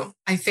going to.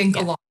 I think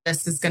a lot of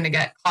this is going to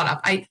get caught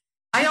up.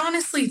 I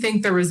honestly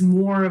think there was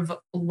more of a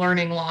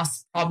learning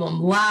loss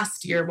problem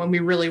last year when we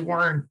really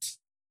weren't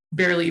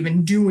barely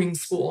even doing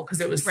school because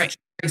it was such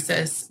a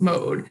crisis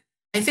mode.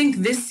 I think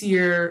this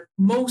year,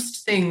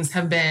 most things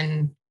have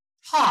been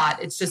taught.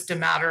 It's just a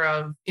matter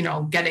of,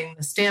 getting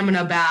the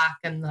stamina back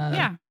and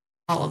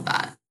all of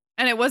that.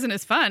 And it wasn't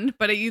as fun,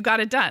 but you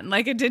got it done.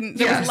 Like there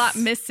was a lot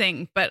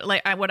missing. But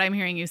like what I'm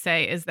hearing you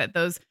say is that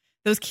those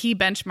key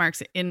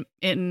benchmarks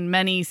in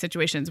many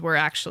situations were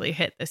actually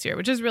hit this year,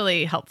 which is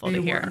really helpful to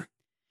hear.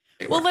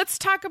 Well, let's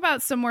talk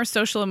about some more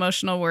social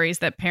emotional worries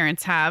that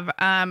parents have.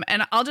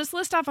 And I'll just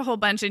list off a whole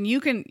bunch, and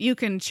you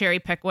can cherry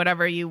pick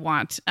whatever you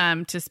want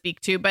to speak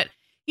to. But,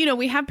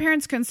 we have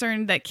parents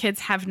concerned that kids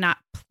have not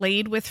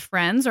played with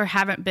friends or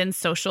haven't been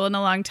social in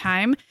a long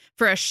time.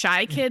 For a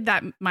shy kid,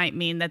 that might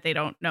mean that they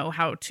don't know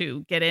how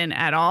to get in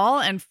at all.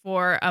 And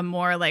for a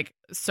more like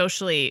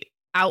socially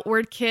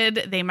outward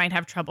kid, they might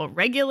have trouble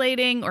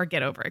regulating or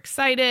get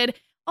overexcited.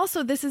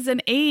 Also, this is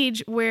an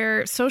age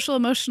where social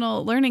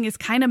emotional learning is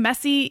kind of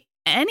messy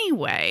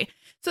anyway.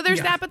 So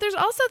there's that, but there's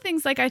also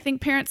things like I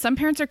think some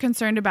parents are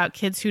concerned about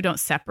kids who don't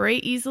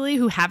separate easily,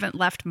 who haven't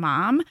left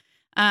mom.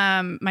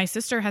 My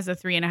sister has a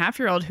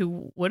 3.5-year-old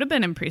who would have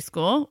been in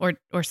preschool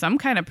or some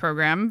kind of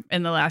program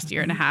in the last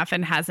year and a half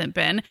and hasn't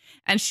been.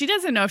 And she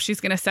doesn't know if she's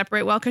going to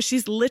separate well because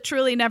she's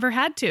literally never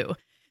had to.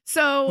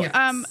 So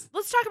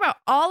let's talk about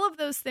all of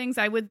those things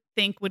I would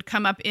think would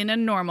come up in a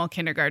normal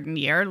kindergarten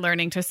year: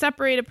 learning to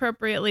separate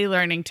appropriately,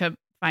 learning to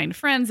find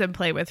friends and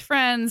play with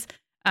friends,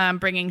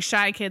 bringing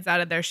shy kids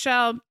out of their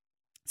shell.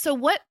 So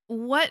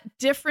what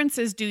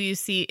differences do you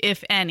see,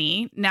 if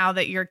any, now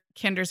that your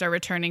kinders are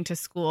returning to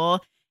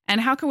school? And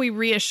how can we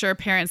reassure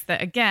parents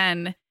that,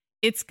 again,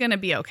 it's going to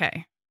be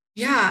okay?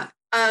 Yeah.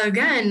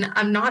 Again,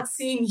 I'm not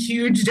seeing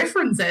huge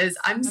differences.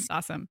 That's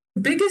awesome.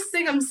 The biggest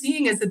thing I'm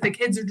seeing is that the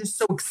kids are just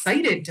so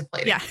excited to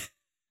play. Yeah.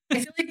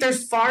 I feel like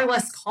there's far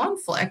less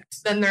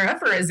conflict than there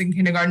ever is in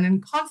kindergarten.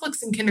 And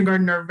conflicts in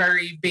kindergarten are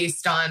very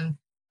based on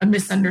a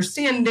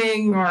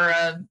misunderstanding or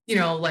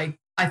like,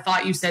 I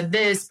thought you said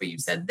this, but you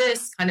said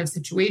this kind of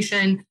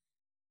situation.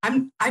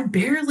 I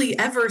barely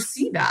ever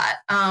see that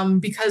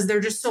because they're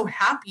just so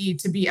happy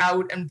to be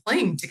out and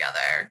playing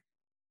together.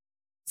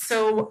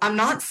 So I'm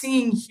not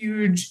seeing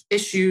huge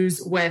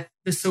issues with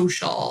the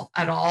social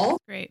at all.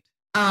 Great.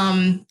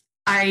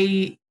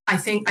 I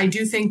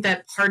do think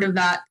that part of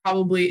that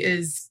probably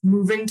is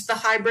moving to the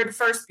hybrid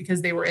first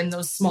because they were in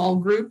those small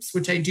groups,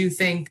 which I do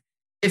think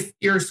if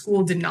your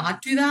school did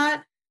not do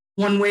that,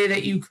 one way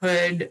that you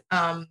could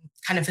kind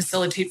of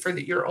facilitate for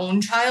your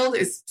own child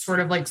is sort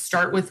of like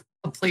start with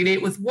a play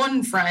date with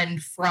one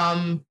friend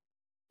from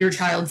your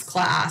child's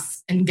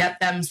class and get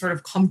them sort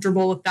of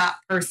comfortable with that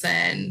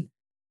person.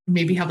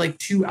 Maybe have like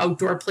 2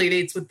 outdoor play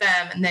dates with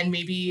them and then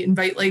maybe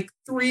invite like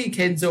 3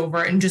 kids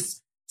over and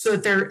just so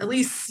that they're at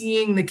least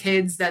seeing the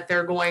kids that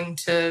they're going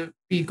to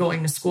be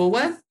going to school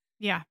with.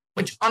 Yeah.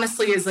 Which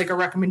honestly is like a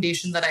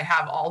recommendation that I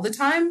have all the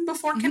time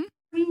before kindergarten.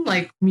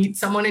 Like meet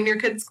someone in your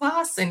kid's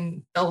class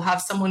and they'll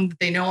have someone that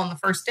they know on the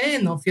first day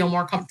and they'll feel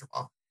more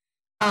comfortable.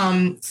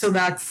 So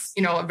that's,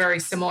 a very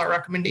similar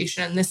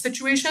recommendation in this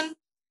situation.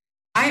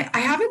 I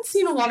haven't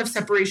seen a lot of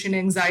separation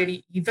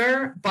anxiety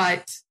either,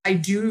 but I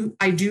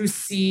do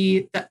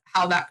see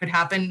how that could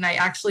happen. And I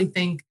actually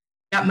think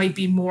that might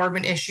be more of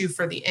an issue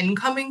for the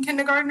incoming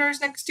kindergartners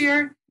next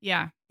year.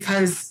 Yeah.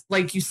 Because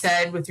like you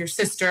said, with your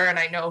sister, and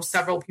I know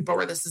several people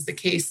where this is the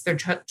case, their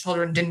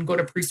children didn't go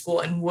to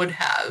preschool and would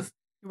have.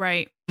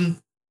 Right.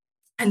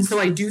 And so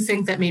I do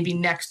think that maybe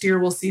next year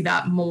we'll see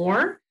that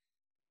more.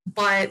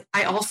 But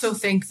I also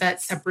think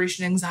that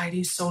separation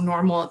anxiety is so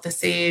normal at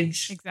this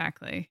age.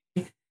 Exactly.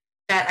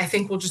 That I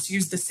think we'll just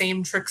use the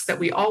same tricks that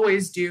we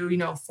always do,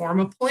 form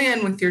a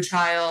plan with your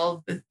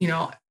child,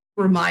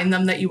 remind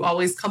them that you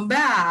always come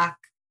back,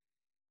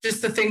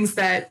 just the things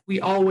that we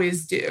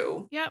always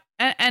do. Yep.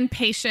 And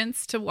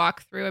patience to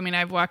walk through. I mean,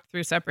 I've walked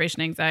through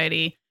separation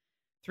anxiety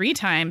 3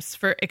 times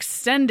for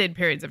extended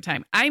periods of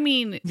time. I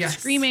mean, yes.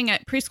 Screaming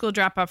at preschool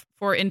drop-off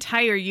for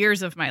entire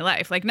years of my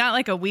life, like not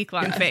like a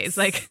week-long yes. phase.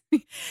 Like,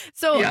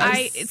 so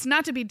yes. it's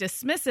not to be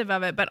dismissive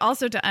of it, but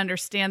also to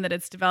understand that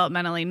it's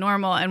developmentally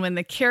normal. And when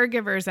the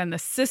caregivers and the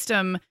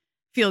system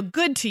feel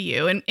good to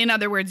you, and in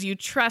other words, you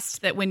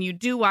trust that when you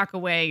do walk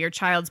away, your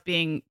child's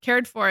being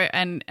cared for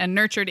and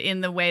nurtured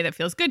in the way that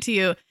feels good to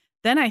you,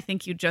 then I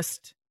think you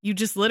just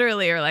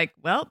literally are like,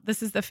 well,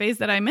 this is the phase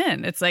that I'm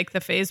in. It's like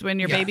the phase when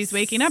your yes. baby's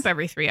waking up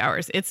every 3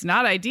 hours. It's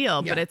not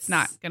ideal, yes. but it's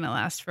not going to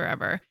last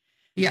forever.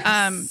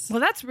 Yes. Well,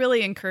 that's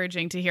really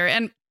encouraging to hear.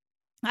 And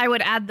I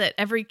would add that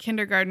every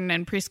kindergarten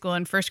and preschool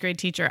and first grade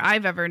teacher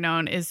I've ever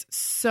known is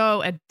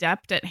so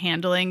adept at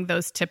handling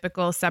those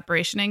typical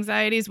separation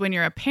anxieties. When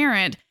you're a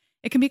parent,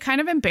 it can be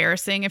kind of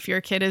embarrassing if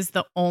your kid is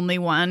the only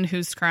one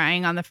who's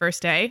crying on the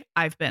first day.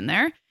 I've been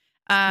there.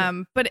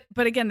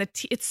 But again,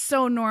 it's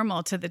so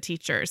normal to the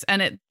teachers,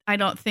 and I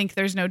don't think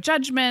there's no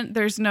judgment.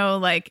 There's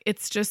no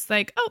it's just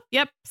like, oh,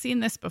 yep,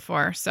 seen this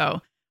before.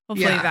 So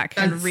hopefully that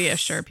can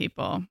reassure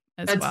people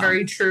as well. That's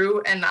very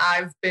true. And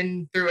I've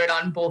been through it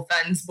on both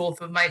ends. Both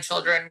of my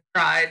children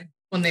cried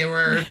when they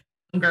were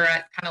younger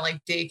at kind of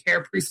like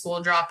daycare,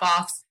 preschool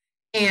drop-offs.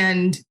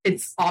 And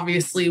it's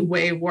obviously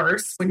way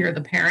worse when you're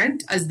the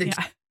parent as the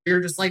teacher. You're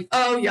just like,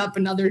 oh, yep,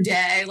 another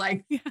day.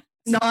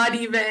 Not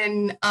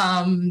even,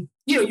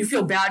 you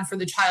feel bad for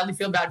the child, you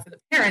feel bad for the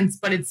parents,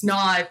 but it's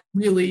not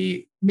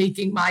really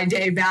making my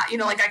day bad.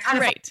 I kind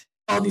of right.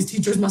 All these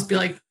teachers must be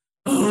like,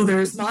 oh,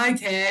 there's my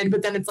kid.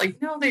 But then it's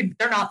like, no,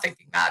 they're not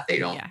thinking that. They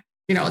don't,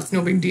 it's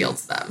no big deal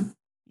to them.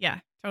 Yeah,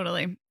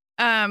 totally.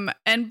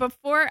 And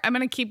before I'm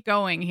going to keep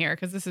going here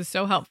because this is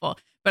so helpful.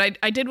 But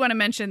I did want to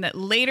mention that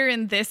later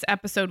in this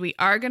episode, we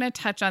are going to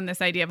touch on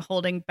this idea of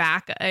holding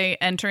back a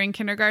entering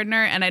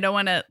kindergartner. And I don't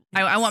want to,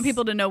 I want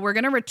people to know we're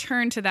going to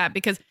return to that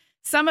because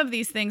some of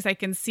these things I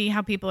can see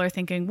how people are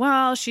thinking,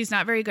 well, she's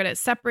not very good at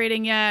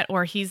separating yet,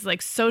 or he's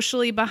like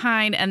socially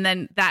behind. And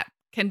then that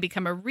can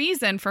become a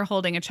reason for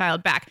holding a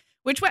child back,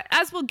 which,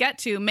 as we'll get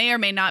to, may or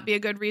may not be a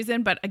good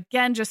reason. But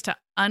again, just to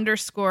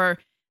underscore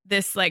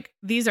this,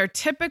 these are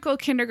typical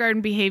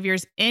kindergarten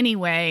behaviors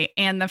anyway.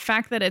 And the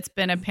fact that it's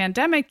been a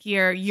pandemic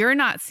year, you're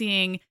not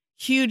seeing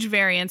huge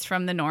variance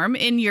from the norm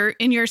in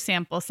your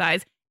sample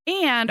size.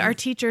 And our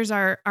teachers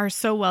are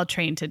so well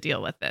trained to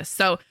deal with this.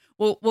 So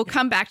we'll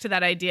come back to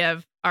that idea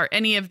of, are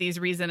any of these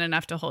reason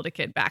enough to hold a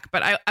kid back?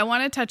 But I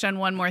want to touch on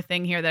one more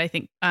thing here that I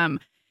think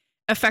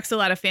affects a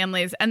lot of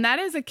families. And that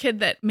is a kid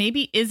that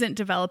maybe isn't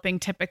developing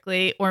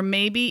typically, or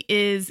maybe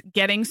is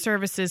getting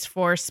services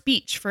for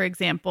speech, for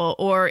example,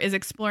 or is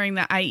exploring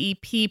the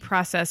IEP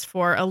process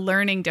for a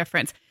learning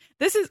difference.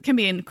 Can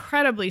be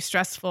incredibly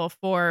stressful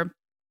for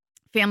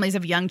families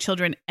of young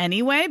children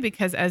anyway,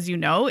 because as you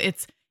know,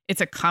 it's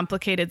a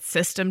complicated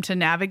system to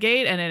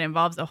navigate, and it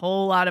involves a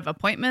whole lot of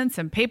appointments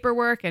and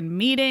paperwork and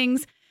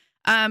meetings.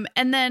 And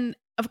then,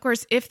 of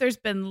course, if there's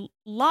been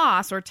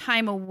loss or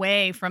time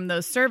away from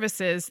those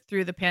services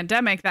through the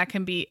pandemic, that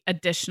can be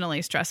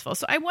additionally stressful.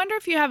 So I wonder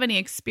if you have any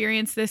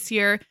experience this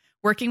year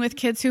working with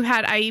kids who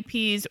had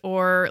IEPs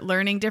or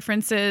learning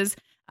differences,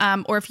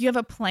 or if you have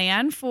a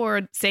plan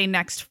for, say,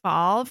 next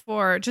fall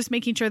for just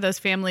making sure those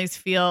families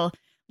feel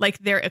like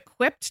they're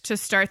equipped to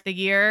start the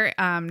year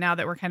now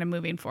that we're kind of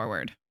moving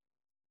forward.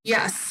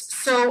 Yes.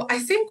 So I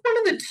think one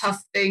of the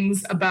tough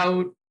things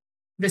about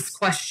this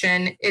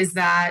question is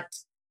that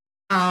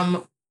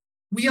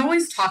we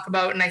always talk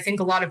about, and I think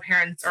a lot of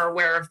parents are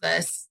aware of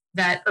this,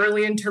 that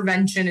early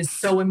intervention is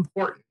so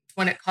important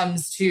when it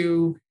comes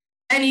to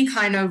any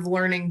kind of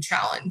learning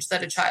challenge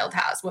that a child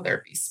has, whether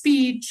it be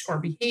speech or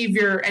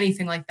behavior,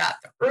 anything like that.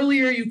 The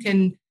earlier you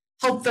can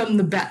help them,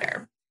 the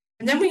better.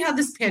 And then we had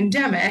this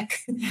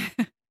pandemic.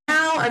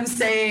 Now I'm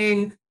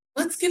saying,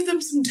 let's give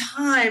them some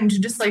time to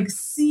just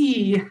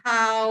see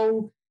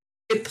how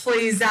it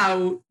plays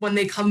out when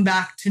they come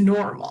back to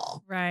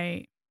normal.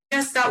 Right. I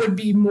guess that would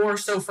be more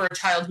so for a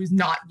child who's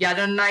not yet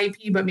on an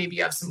IEP, but maybe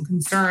you have some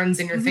concerns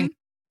and you're thinking,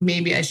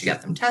 maybe I should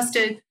get them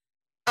tested.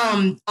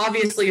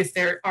 Obviously, if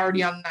they're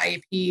already on an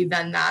IEP,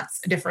 then that's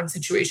a different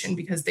situation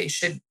because they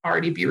should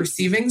already be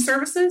receiving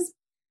services.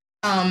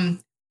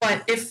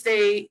 But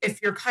if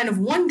you're kind of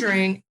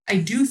wondering, I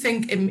do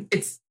think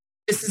this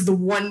is the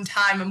one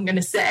time I'm going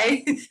to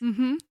say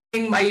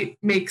it might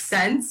make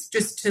sense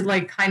just to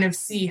kind of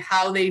see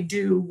how they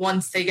do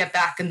once they get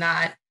back in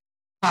that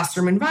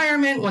classroom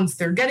environment, once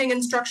they're getting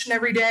instruction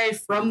every day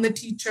from the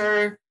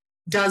teacher.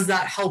 Does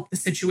that help the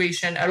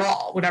situation at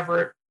all?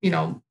 Whatever,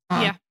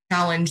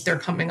 challenge they're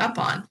coming up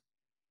on.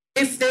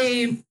 I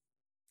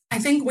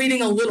think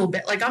waiting a little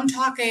bit, I'm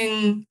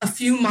talking a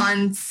few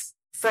months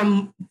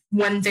from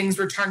when things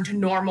return to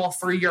normal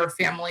for your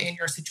family and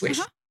your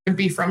situation. It could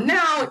be from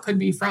now, it could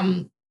be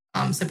from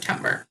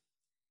September.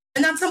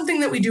 And that's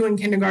something that we do in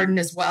kindergarten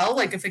as well.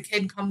 If a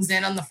kid comes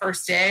in on the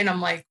first day and I'm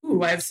like,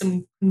 ooh, I have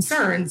some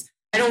concerns,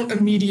 I don't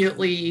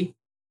immediately,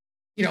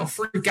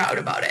 freak out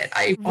about it.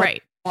 I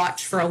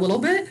watch for a little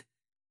bit.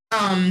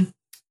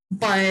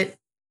 But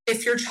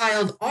if your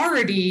child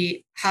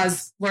already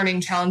has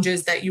learning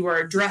challenges that you are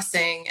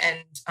addressing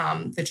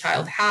and the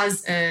child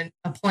has a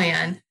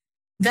plan,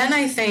 then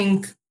I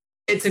think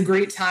it's a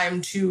great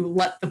time to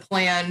let the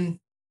plan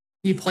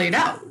be played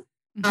out.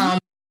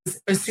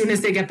 As soon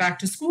as they get back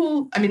to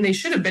school, they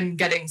should have been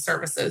getting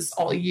services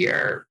all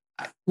year.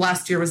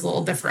 Last year was a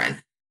little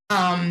different,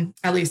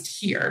 at least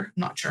here.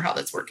 I'm not sure how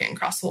that's working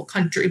across the whole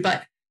country,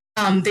 but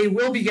they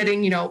will be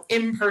getting,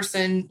 in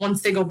person.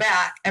 Once they go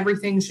back,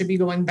 everything should be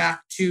going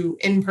back to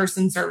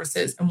in-person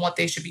services and what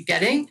they should be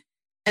getting.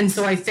 And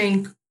so I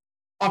think,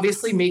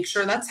 obviously, make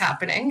sure that's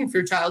happening. If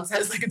your child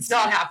says it's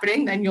not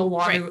happening, then you'll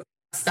want to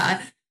address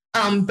that.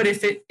 But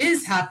if it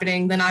is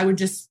happening, then I would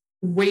just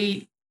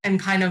wait and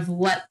kind of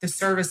let the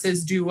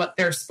services do what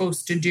they're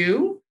supposed to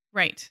do.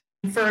 Right.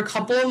 For a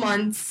couple of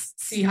months,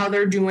 see how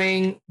they're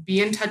doing,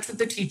 be in touch with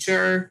the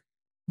teacher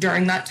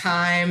during that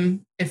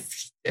time.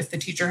 If the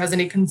teacher has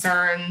any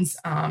concerns,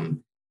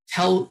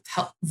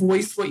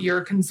 voice what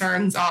your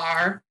concerns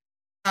are.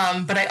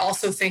 But I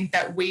also think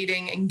that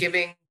waiting and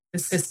giving the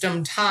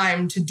system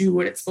time to do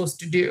what it's supposed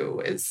to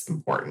do is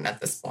important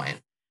at this point.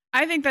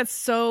 I think that's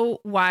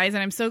so wise.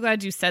 And I'm so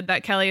glad you said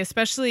that, Kelly,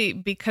 especially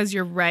because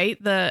you're right.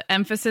 The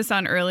emphasis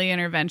on early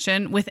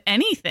intervention with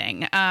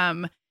anything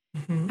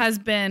has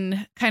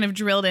been kind of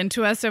drilled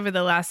into us over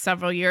the last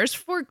several years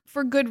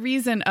for good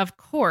reason, of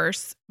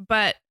course.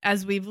 But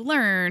as we've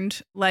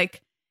learned,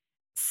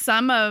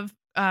 some of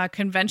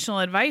conventional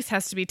advice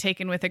has to be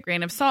taken with a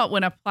grain of salt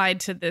when applied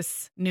to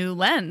this new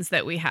lens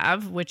that we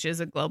have, which is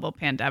a global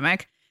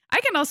pandemic. I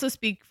can also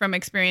speak from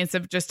experience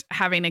of just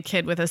having a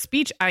kid with a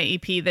speech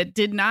IEP that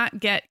did not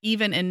get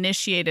even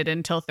initiated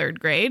until third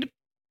grade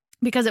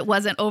because it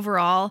wasn't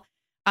overall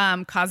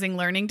causing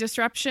learning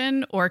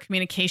disruption or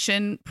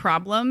communication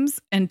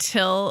problems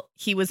until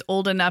he was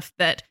old enough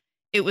that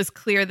it was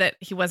clear that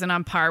he wasn't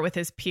on par with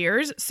his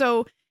peers.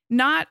 So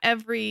not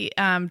every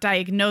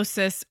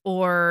diagnosis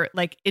or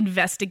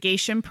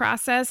investigation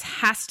process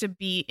has to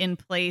be in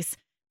place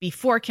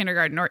before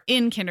kindergarten or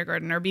in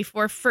kindergarten or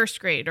before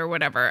first grade or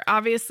whatever.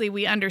 Obviously,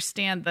 we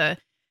understand the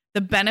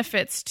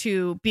benefits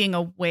to being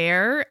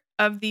aware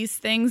of these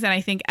things. And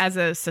I think as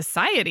a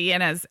society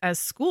and as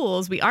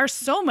schools, we are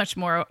so much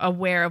more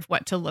aware of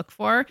what to look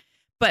for.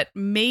 But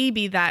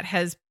maybe that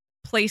has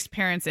placed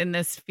parents in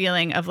this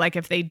feeling of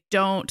if they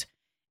don't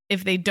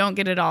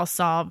get it all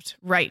solved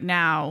right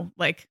now,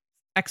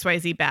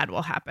 XYZ bad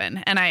will happen.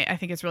 And I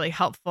think it's really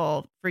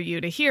helpful for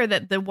you to hear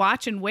that the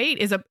watch and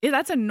wait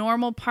that's a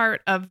normal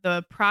part of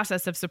the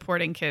process of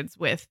supporting kids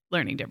with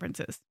learning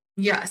differences.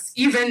 Yes,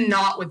 even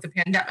not with the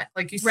pandemic.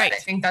 Like you said, Right. I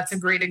think that's a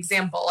great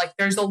example. Like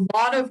there's a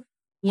lot of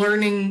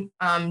learning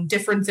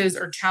differences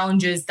or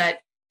challenges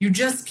that you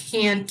just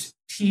can't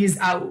tease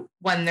out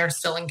when they're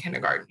still in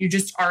kindergarten. You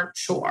just aren't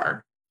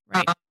sure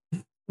Right.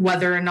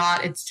 Whether or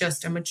not it's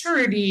just a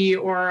maturity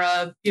or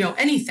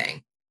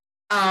anything.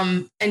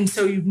 And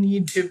so you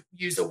need to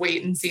use a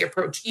wait and see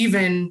approach,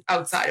 even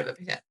outside of a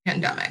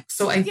pandemic.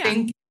 So I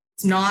think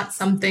it's not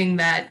something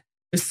that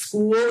the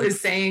school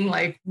is saying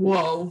like,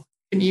 whoa,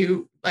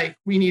 we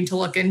need to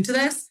look into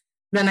this.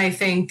 Then I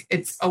think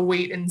it's a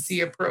wait and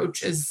see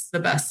approach is the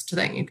best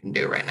thing you can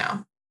do right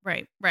now.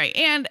 Right. Right.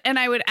 And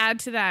I would add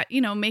to that,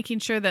 making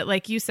sure that,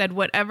 like you said,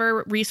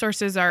 whatever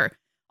resources are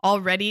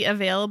already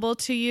available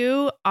to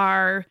you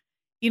are,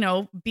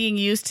 being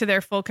used to their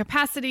full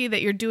capacity,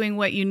 that you're doing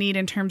what you need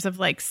in terms of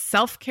like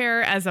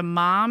self-care as a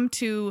mom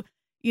to,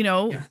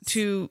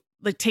 to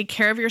like take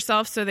care of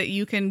yourself so that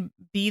you can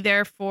be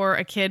there for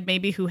a kid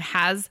maybe who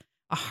has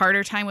a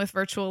harder time with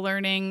virtual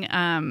learning.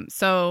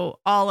 So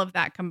all of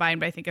that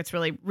combined, I think it's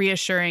really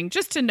reassuring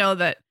just to know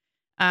that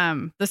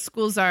the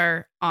schools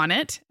are on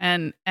it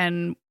and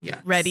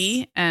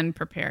ready and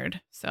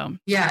prepared. So,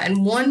 yeah.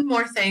 And one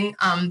more thing,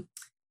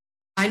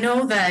 I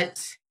know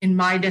that in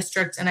my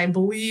district, and I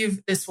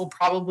believe this will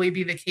probably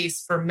be the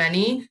case for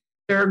many,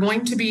 there are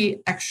going to be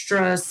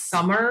extra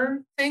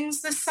summer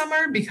things this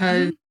summer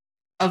because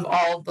of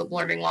all the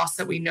learning loss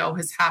that we know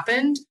has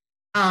happened.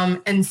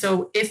 And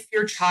so if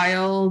your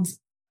child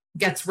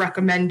gets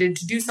recommended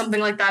to do something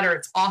like that, or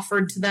it's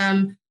offered to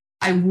them,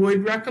 I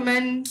would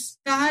recommend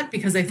that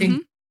because I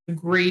think it's a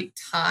great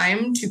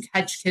time to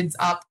catch kids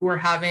up who are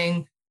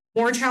having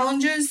more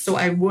challenges. So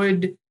I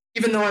would,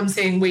 even though I'm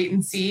saying wait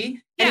and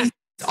see, anything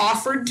that's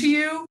offered to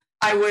you,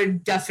 I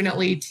would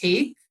definitely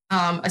take,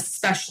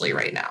 especially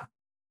right now.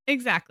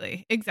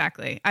 Exactly.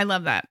 I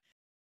love that.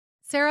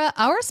 Sarah,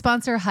 our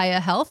sponsor, Hiya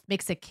Health,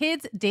 makes a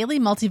kids' daily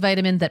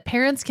multivitamin that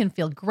parents can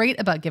feel great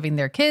about giving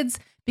their kids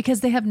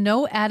because they have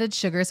no added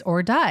sugars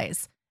or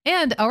dyes.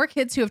 And our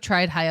kids who have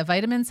tried Hiya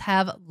vitamins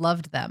have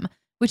loved them,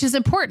 which is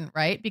important,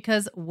 right?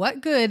 Because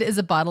what good is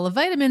a bottle of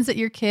vitamins that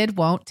your kid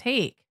won't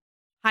take?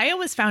 Hiya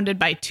was founded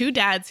by two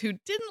dads who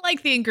didn't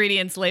like the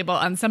ingredients label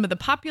on some of the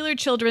popular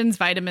children's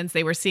vitamins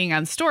they were seeing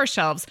on store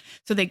shelves,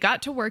 so they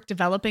got to work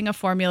developing a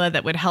formula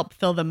that would help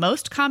fill the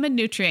most common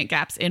nutrient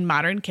gaps in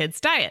modern kids'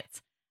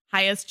 diets.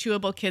 Hiya's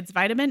Chewable Kids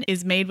Vitamin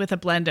is made with a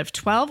blend of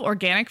 12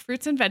 organic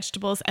fruits and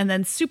vegetables and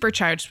then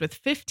supercharged with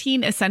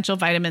 15 essential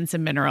vitamins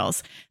and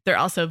minerals. They're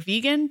also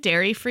vegan,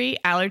 dairy-free,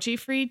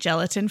 allergy-free,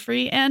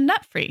 gelatin-free, and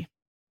nut-free.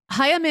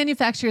 Hiya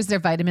manufactures their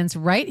vitamins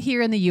right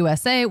here in the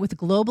USA with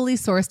globally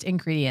sourced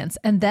ingredients,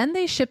 and then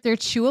they ship their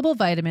chewable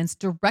vitamins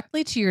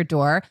directly to your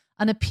door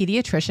on a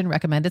pediatrician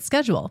recommended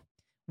schedule.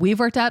 We've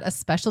worked out a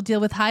special deal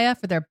with Hiya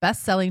for their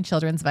best-selling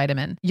children's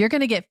vitamin. You're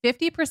going to get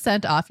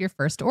 50% off your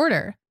first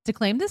order. To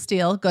claim this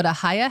deal, go to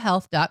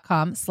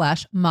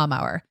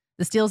hiyahealth.com/momhour.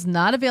 This deal's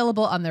not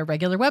available on their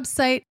regular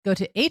website. Go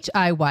to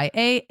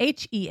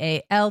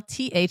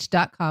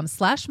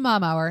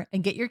hiyahealth.com/momhour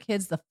and get your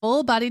kids the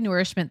full body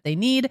nourishment they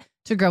need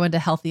to grow into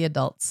healthy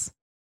adults.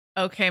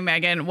 Okay,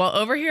 Megan. Well,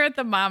 over here at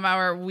the Mom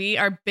Hour, we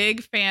are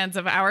big fans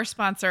of our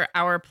sponsor,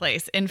 Our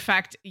Place. In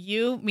fact,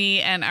 you, me,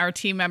 and our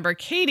team member,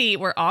 Katie,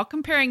 were all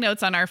comparing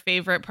notes on our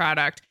favorite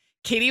product.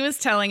 Katie was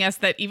telling us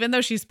that even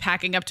though she's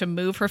packing up to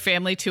move her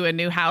family to a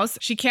new house,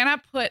 she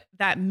cannot put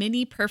that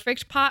mini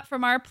perfect pot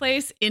from Our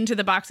Place into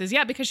the boxes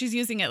yet because she's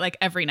using it like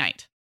every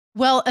night.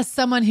 Well, as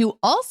someone who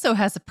also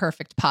has a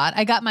perfect pot,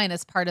 I got mine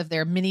as part of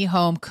their mini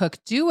home cook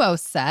duo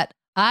set.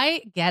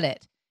 I get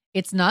it.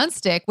 It's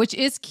nonstick, which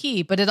is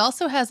key, but it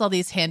also has all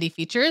these handy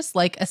features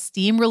like a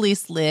steam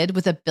release lid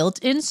with a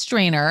built-in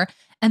strainer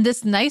and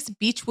this nice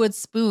beechwood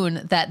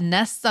spoon that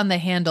nests on the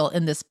handle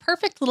in this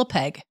perfect little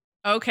peg.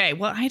 Okay,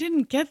 well, I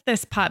didn't get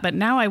this pot, but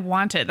now I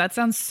want it. That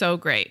sounds so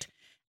great.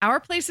 Our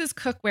Place's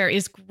cookware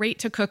is great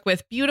to cook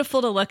with,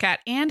 beautiful to look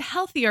at, and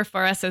healthier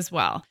for us as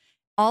well.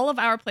 All of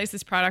Our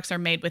Place's products are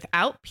made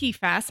without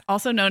PFAS,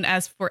 also known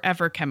as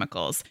forever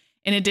chemicals.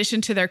 In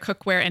addition to their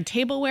cookware and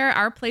tableware,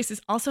 Our Place is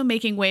also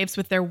making waves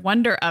with their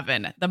Wonder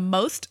Oven, the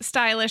most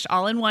stylish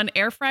all-in-one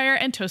air fryer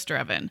and toaster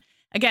oven.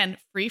 Again,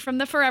 free from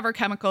the forever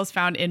chemicals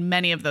found in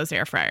many of those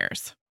air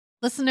fryers.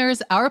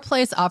 Listeners, Our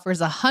Place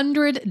offers a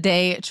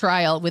 100-day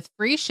trial with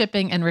free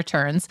shipping and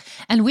returns,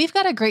 and we've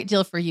got a great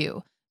deal for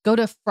you. Go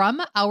to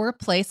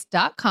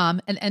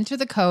FromOurPlace.com and enter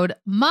the code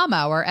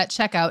MOMHOUR at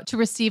checkout to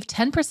receive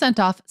 10%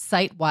 off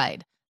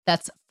site-wide.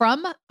 That's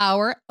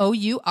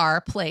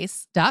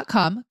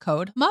FromOurPlace.com,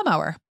 code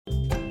MOMHOUR.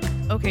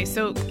 Okay,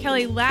 so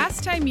Kelly,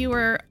 last time you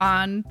were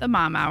on the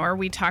Mom Hour,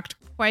 we talked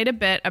quite a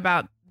bit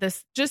about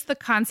this, just the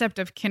concept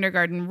of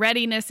kindergarten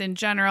readiness in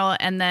general,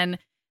 and then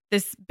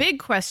this big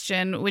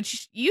question,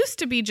 which used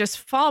to be just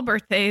fall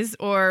birthdays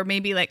or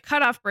maybe like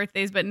cutoff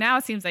birthdays, but now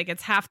it seems like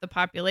it's half the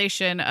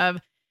population of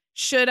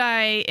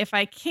if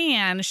I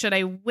can, should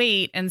I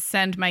wait and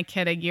send my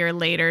kid a year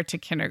later to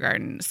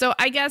kindergarten? So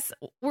I guess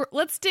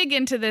let's dig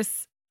into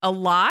this a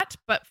lot.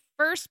 But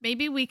first,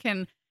 maybe we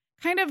can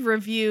kind of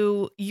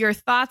review your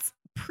thoughts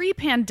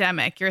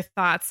pre-pandemic, your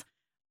thoughts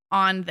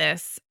on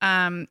this.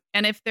 And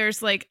if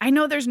there's I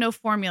know there's no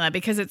formula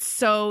because it's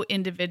so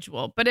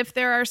individual, but if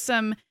there are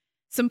some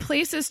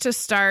places to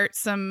start,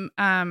 some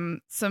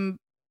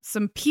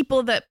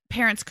people that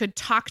parents could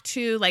talk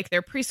to, like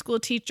their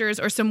preschool teachers,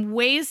 or some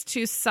ways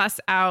to suss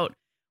out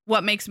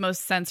what makes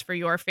most sense for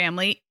your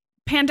family,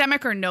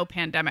 pandemic or no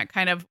pandemic,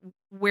 kind of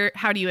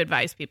how do you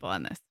advise people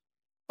on this?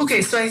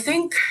 Okay, so I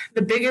think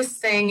the biggest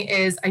thing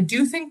is I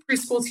do think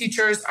preschool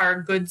teachers are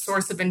a good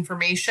source of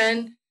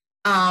information.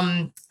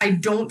 I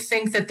don't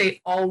think that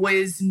they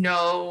always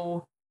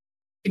know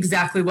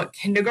exactly what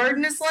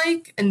kindergarten is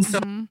like. And so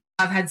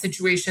I've had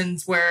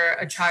situations where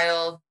a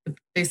child,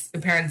 the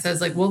parent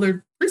says well,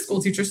 their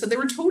preschool teacher said they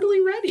were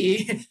totally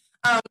ready.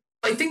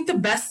 I think the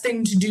best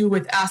thing to do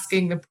with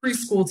asking the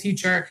preschool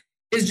teacher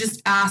is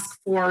just ask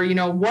for,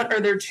 what are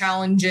their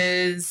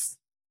challenges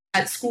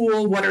at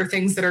school? What are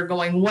things that are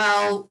going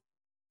well?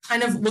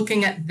 Kind of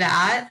looking at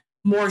that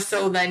more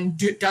so than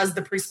does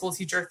the preschool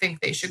teacher think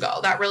they should go?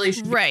 That really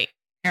should be a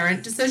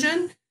parent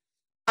decision.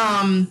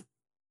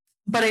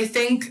 But I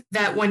think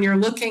that when you're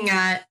looking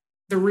at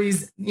the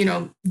reason,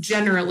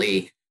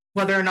 generally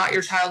whether or not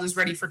your child is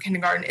ready for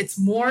kindergarten, it's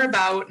more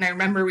about, and I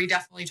remember we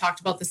definitely talked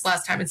about this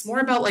last time, it's more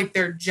about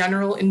their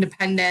general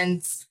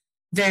independence,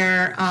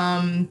 it's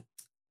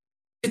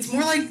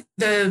more like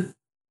the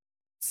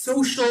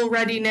social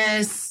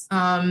readiness,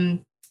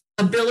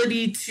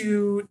 ability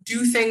to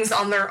do things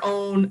on their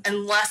own,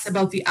 and less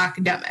about the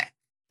academic.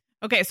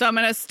 Okay, so I'm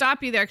going to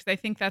stop you there because I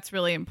think that's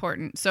really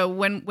important. So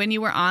when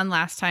you were on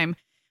last time,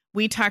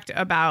 we talked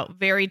about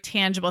very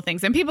tangible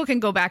things, and people can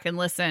go back and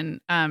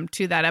listen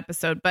to that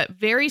episode, but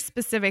very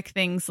specific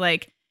things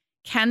like,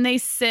 can they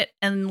sit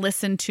and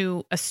listen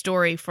to a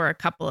story for a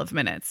couple of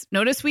minutes?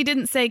 Notice we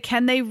didn't say,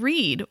 can they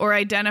read or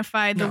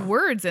identify the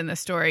words in the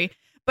story,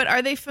 but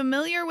are they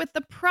familiar with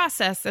the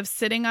process of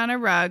sitting on a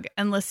rug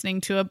and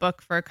listening to a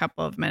book for a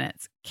couple of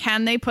minutes?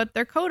 Can they put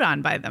their coat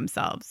on by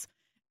themselves?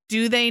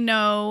 Do they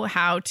know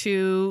how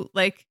to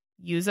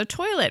use a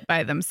toilet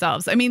by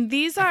themselves? I mean,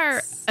 these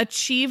are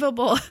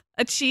achievable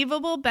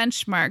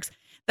benchmarks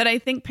that I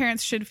think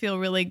parents should feel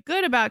really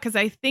good about, because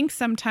I think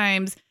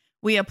sometimes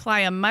we apply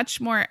a much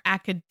more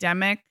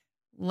academic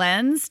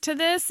lens to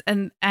this.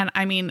 And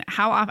I mean,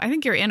 how often, I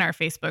think you're in our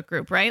Facebook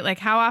group, right?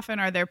 How often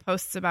are there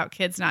posts about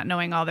kids not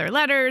knowing all their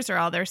letters or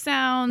all their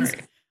sounds?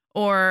 Right.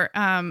 Or,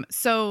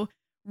 so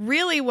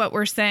really what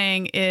we're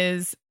saying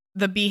is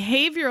the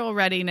behavioral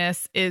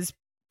readiness is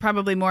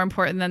probably more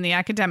important than the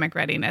academic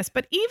readiness.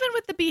 But even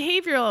with the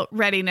behavioral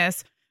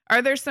readiness,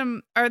 are there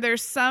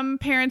some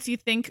parents you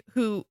think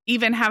who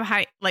even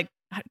have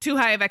too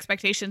high of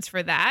expectations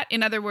for that?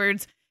 In other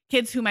words,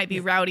 kids who might be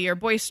rowdy or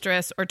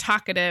boisterous or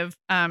talkative,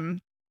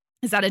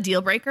 is that a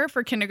deal breaker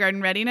for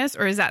kindergarten readiness,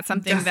 or is that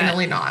something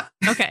Definitely not?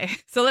 Okay,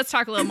 so let's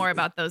talk a little more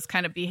about those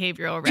kind of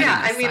behavioral readiness.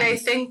 Yeah, I mean, I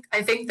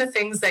think the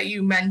things that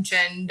you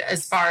mentioned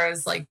as far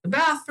as the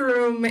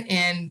bathroom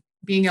and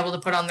being able to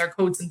put on their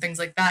coats and things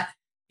like that,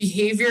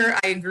 behavior,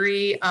 I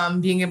agree.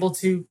 Being able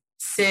to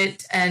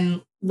sit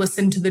and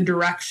listen to the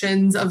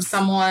directions of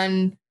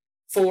someone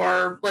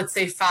for, let's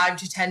say, 5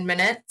 to 10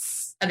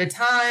 minutes at a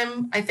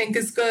time, I think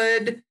is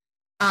good.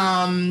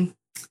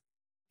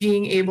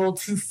 Being able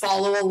to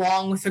follow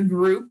along with a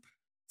group.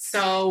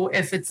 So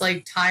if it's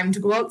time to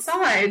go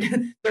outside,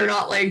 they're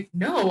not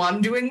no,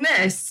 I'm doing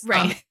this.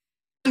 Right.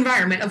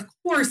 Environment. Of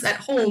course, at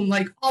home,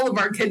 all of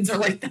our kids are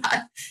like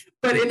that.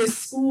 But in a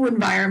school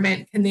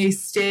environment, can they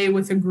stay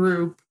with a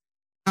group?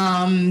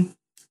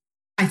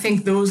 I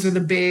think those are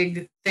the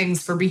big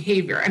things for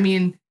behavior. I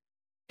mean,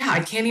 I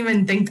can't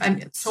even think.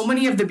 So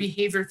many of the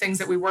behavior things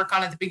that we work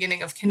on at the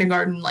beginning of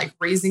kindergarten, like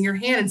raising your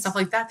hand and stuff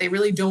like that, they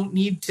really don't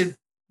need to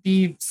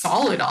be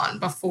solid on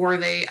before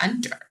they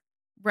enter.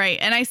 Right.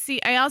 And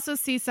I also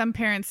see some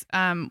parents,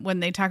 when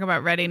they talk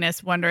about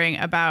readiness, wondering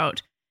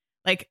about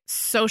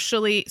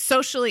socially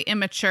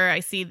immature.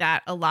 I see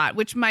that a lot,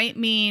 which might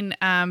mean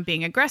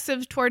being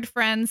aggressive toward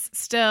friends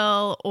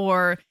still,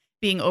 or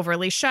being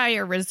overly shy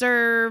or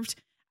reserved.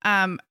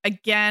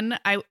 Again,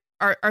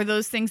 are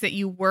those things that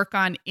you work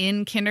on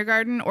in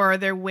kindergarten, or are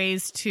there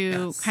ways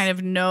to kind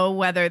of know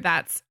whether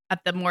that's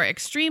at the more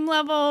extreme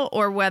level,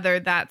 or whether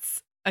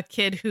that's a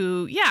kid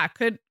who,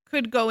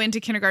 could go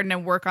into kindergarten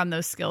and work on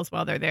those skills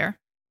while they're there?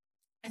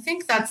 I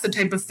think that's the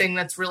type of thing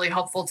that's really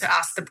helpful to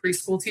ask the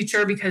preschool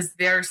teacher, because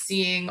they're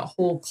seeing a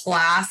whole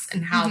class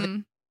and how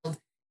the child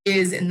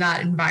is in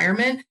that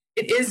environment.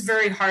 It is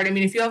very hard. I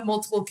mean, if you have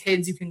multiple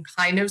kids, you can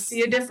kind of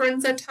see a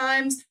difference at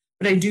times,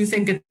 but I do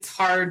think it's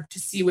hard to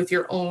see with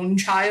your own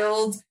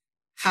child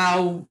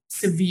how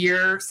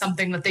severe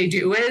something that they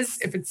do is,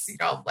 if it's,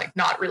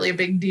 not really a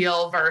big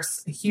deal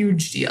versus a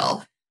huge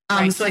deal.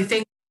 Right. So I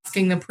think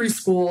asking the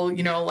preschool,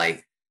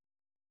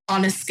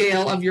 on a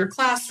scale of your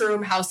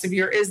classroom, how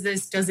severe is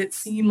this? Does it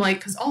seem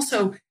because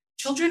also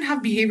children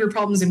have behavior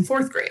problems in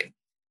 4th grade.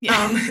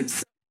 Yeah.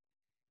 So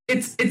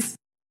it's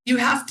you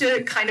have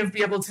to kind of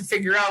be able to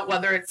figure out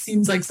whether it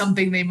seems like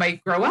something they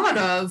might grow out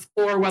of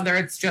or whether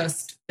it's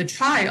just the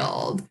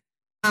child.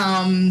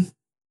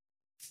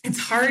 It's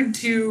hard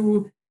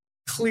to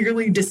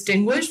clearly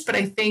distinguish, but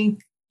I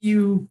think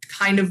you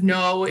kind of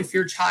know if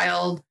your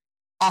child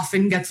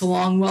often gets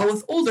along well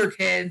with older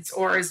kids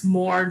or is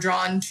more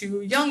drawn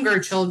to younger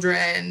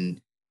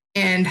children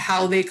and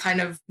how they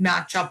kind of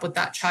match up with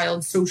that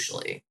child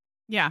socially.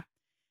 Yeah.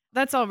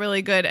 That's all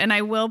really good. And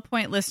I will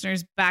point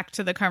listeners back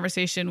to the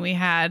conversation we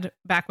had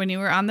back when you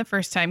were on the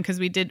first time, because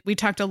we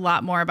talked a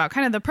lot more about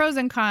kind of the pros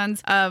and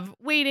cons of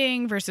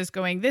waiting versus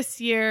going this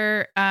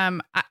year.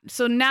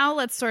 So now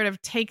let's sort of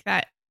take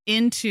that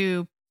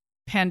into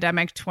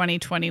pandemic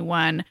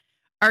 2021.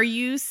 Are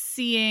you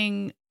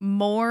seeing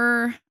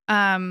more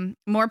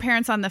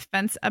parents on the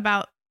fence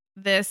about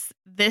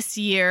this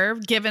year,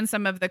 given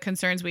some of the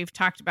concerns we've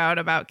talked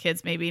about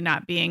kids maybe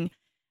not being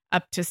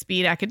up to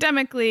speed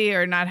academically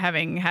or not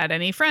having had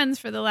any friends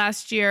for the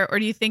last year? Or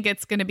do you think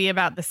it's going to be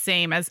about the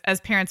same as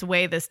parents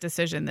weigh this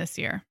decision this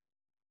year?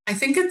 I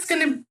think it's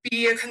going to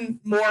be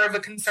more of a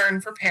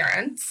concern for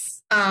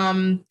parents.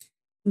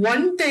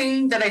 One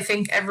thing that I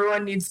think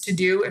everyone needs to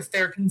do if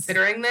they're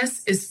considering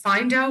this is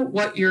find out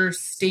what your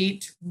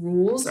state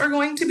rules are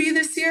going to be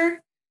this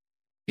year.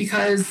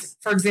 Because,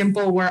 for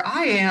example, where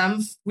I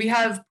am, we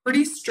have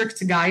pretty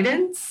strict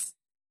guidance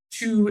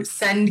to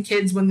send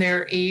kids when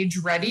they're age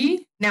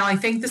ready. Now, I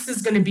think this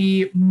is going to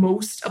be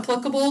most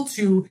applicable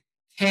to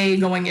K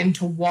going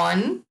into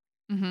 1,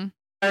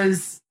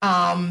 because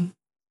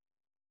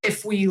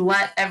if we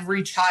let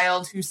every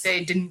child who,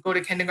 say, didn't go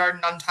to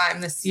kindergarten on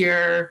time this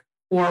year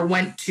or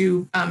went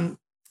to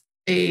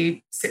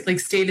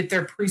stayed at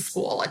their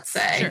preschool, let's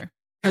say,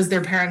 because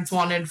their parents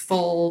wanted a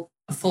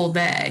full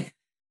day.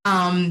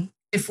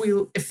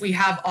 If we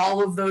have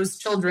all of those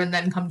children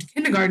then come to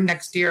kindergarten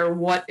next year,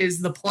 what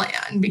is the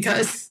plan?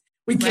 Because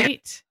we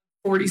can't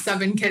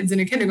 47 kids in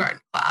a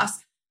kindergarten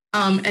class.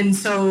 And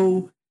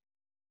so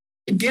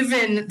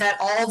given that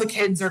all the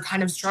kids are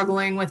kind of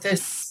struggling with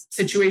this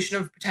situation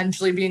of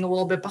potentially being a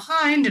little bit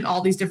behind in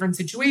all these different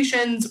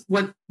situations,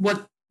 what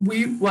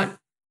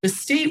the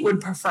state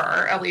would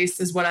prefer, at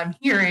least is what I'm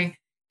hearing,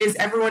 is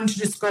everyone to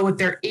just go with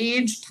their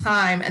age,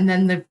 time, and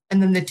then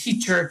the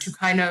teacher to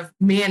kind of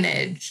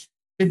manage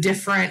the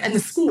different, and the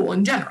school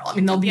in general. I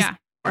mean, they'll be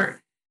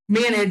or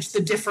manage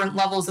the different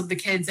levels of the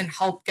kids and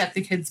help get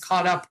the kids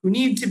caught up who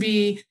need to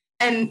be.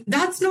 And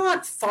that's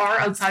not far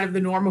outside of the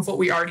norm of what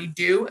we already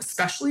do,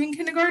 especially in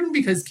kindergarten,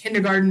 because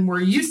kindergarten, we're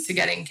used to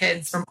getting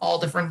kids from all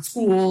different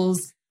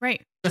schools.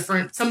 Right.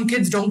 Some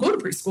kids don't go to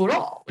preschool at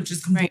all, which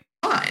is completely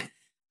fine.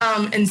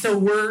 And so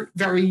we're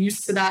very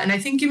used to that. And I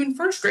think even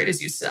first grade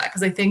is used to that,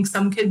 because I think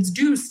some kids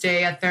do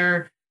stay at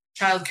their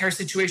childcare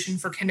situation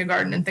for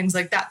kindergarten and things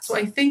like that. So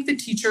I think the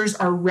teachers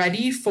are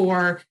ready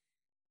for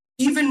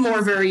even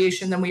more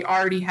variation than we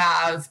already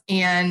have,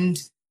 and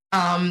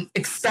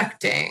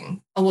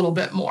expecting a little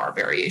bit more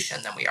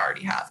variation than we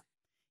already have.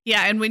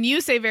 Yeah. And when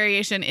you say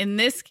variation, in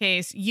this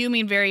case, you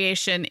mean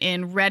variation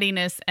in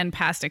readiness and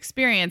past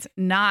experience,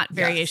 not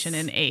variation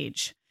in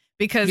age.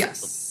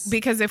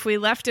 Because if we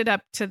left it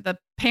up to the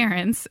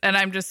parents, and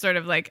I'm just sort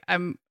of like,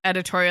 I'm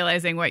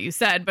editorializing what you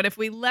said, but if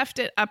we left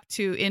it up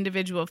to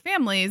individual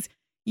families,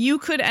 you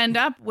could end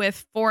up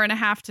with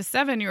 4.5 to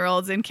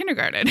 7-year-olds in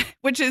kindergarten,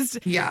 which is,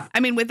 I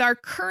mean, with our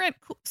current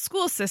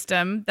school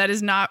system, that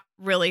is not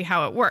really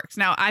how it works.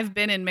 Now, I've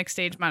been in mixed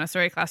age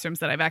Montessori classrooms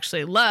that I've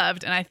actually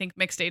loved, and I think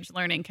mixed age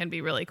learning can be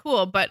really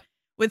cool. But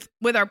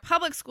with our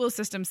public school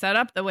system set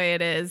up the way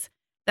it is,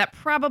 that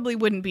probably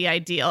wouldn't be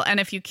ideal. And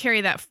if you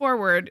carry that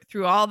forward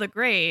through all the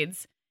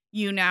grades,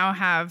 you now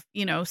have,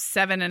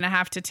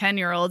 7.5 to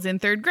 10-year-olds in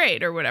 3rd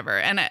grade or whatever.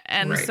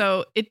 And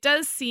so it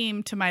does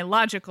seem to my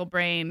logical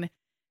brain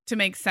to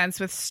make sense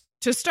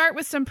to start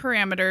with some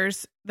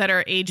parameters that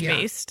are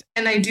age-based.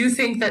 And I do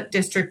think that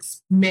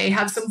districts may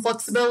have some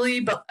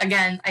flexibility, but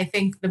again, I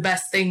think the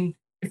best thing,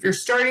 if you're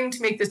starting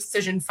to make this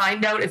decision,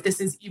 find out if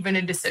this is even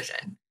a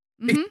decision.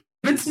 If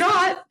it's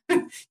not,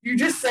 you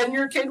just send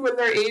your kid when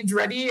they're age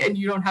ready and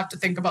you don't have to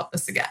think about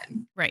this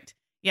again. Right.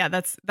 Yeah,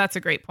 that's a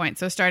great point.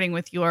 So starting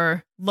with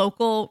your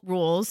local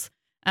rules,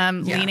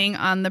 leaning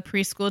on the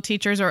preschool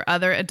teachers or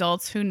other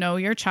adults who know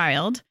your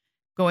child,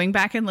 going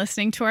back and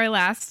listening to our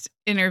last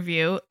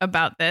interview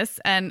about this,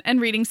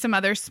 and reading some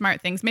other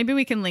smart things. Maybe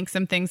we can link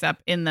some things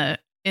up in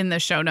the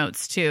show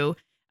notes too.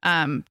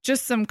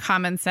 Just some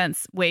common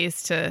sense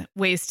ways to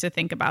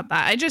think about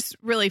that. I just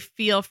really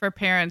feel for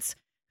parents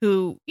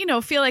who,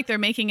 feel like they're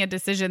making a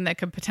decision that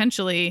could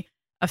potentially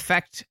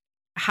affect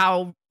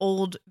how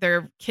old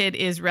their kid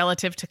is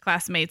relative to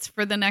classmates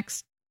for the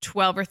next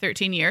 12 or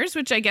 13 years,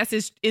 which I guess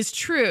is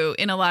true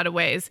in a lot of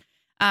ways.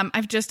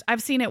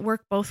 I've seen it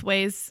work both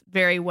ways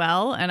very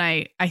well. And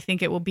I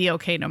think it will be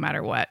okay no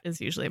matter what is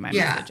usually my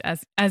message,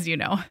 as you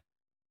know.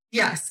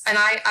 Yes. And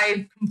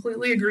I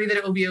completely agree that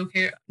it will be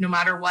okay no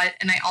matter what.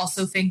 And I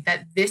also think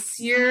that this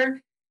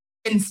year,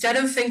 instead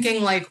of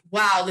thinking like,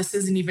 wow, this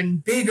is an even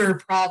bigger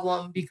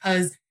problem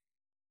because,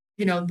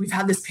 we've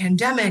had this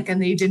pandemic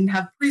and they didn't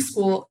have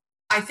preschool.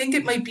 I think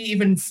it might be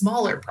even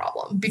smaller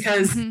problem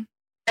because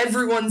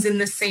everyone's in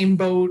the same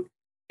boat.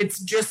 It's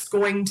just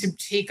going to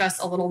take us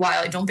a little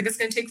while. I don't think it's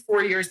going to take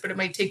 4 years, but it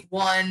might take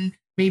 1,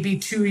 maybe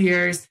 2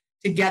 years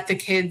to get the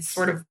kids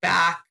sort of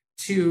back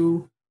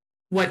to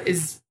what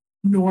is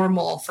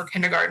normal for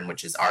kindergarten,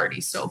 which is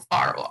already so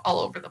far all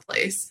over the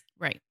place.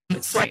 Right.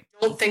 So I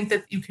don't think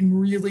that you can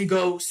really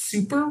go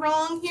super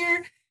wrong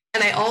here.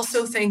 And I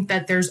also think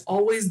that there's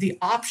always the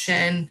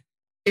option,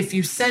 if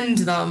you send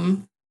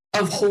them,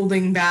 of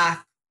holding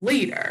back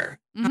later,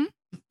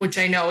 which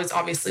I know is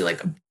obviously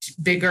like a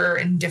bigger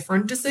and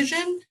different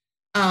decision.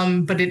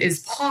 But it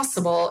is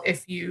possible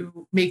if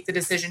you make the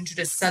decision to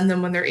just send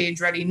them when they're age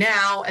ready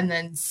now and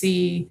then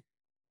see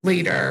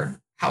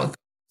later how it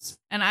goes.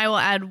 And I will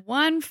add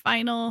one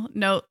final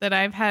note that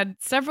I've had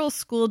several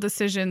school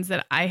decisions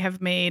that I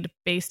have made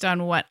based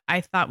on what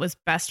I thought was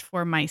best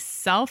for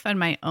myself and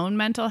my own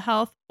mental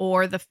health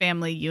or the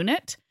family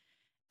unit.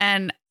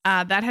 And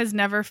that has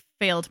never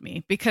failed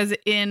me, because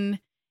in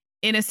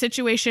a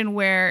situation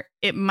where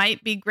it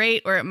might be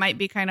great or it might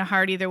be kind of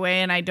hard either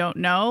way, and I don't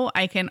know,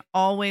 I can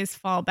always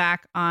fall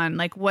back on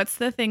like, what's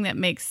the thing that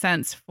makes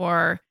sense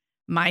for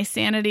my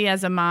sanity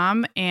as a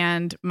mom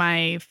and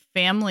my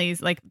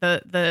family's, like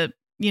the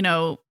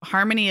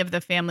harmony of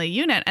the family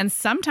unit. And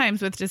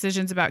sometimes with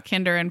decisions about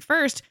kinder and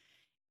first,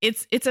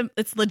 it's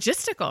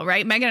logistical,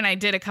 right? Megan and I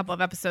did a couple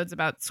of episodes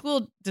about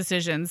school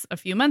decisions a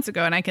few months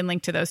ago, and I can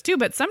link to those too.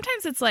 But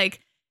sometimes it's like,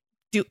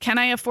 can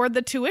I afford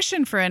the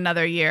tuition for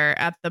another year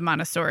at the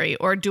Montessori?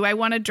 Or do I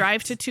want to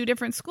drive to 2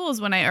 different schools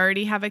when I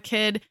already have a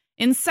kid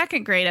in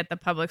 2nd grade at the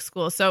public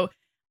school? So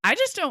I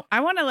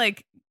want to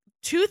like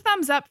 2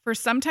 thumbs up for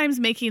sometimes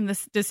making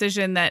this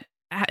decision that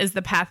is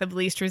the path of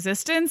least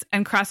resistance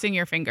and crossing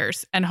your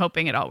fingers and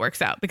hoping it all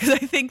works out, because I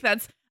think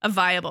that's a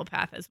viable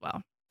path as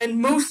well. And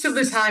most of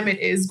the time it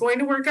is going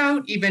to work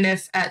out, even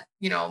if at,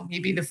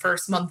 maybe the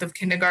first month of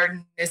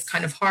kindergarten is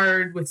kind of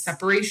hard with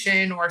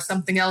separation or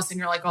something else. And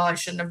you're like, oh, I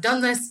shouldn't have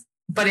done this.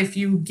 But if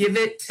you give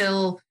it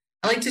till,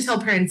 I like to tell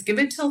parents, give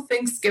it till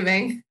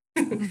Thanksgiving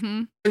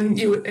in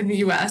the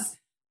US.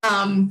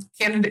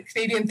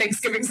 Canadian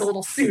Thanksgiving's a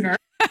little sooner.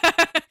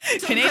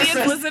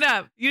 Canadians, listen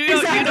up. You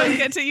don't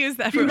get to use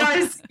that. You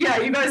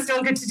guys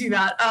don't get to do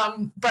that.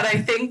 But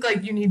I think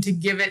like you need to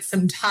give it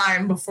some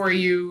time before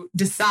you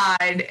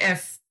decide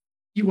if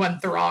you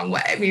went the wrong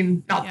way. I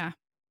mean,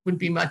 would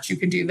be much you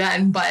could do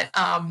then, but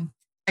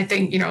I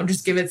think,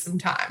 just give it some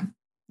time.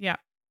 Yeah,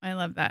 I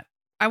love that.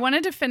 I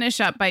wanted to finish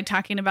up by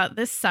talking about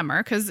this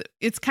summer, because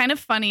it's kind of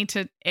funny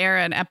to air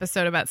an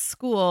episode about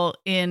school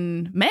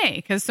in May,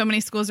 because so many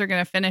schools are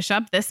going to finish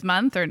up this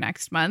month or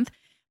next month.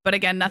 But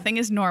again, nothing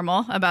is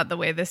normal about the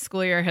way this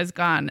school year has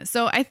gone.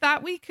 So I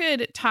thought we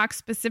could talk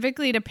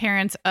specifically to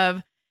parents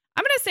of,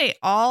 I'm going to say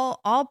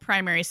all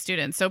primary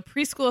students, so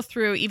preschool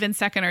through even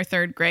 2nd or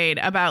 3rd grade,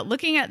 about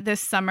looking at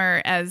this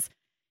summer as,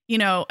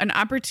 an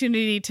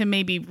opportunity to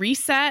maybe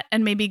reset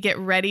and maybe get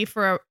ready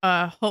for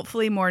a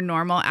hopefully more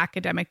normal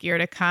academic year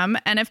to come.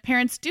 And if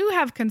parents do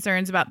have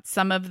concerns about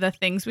some of the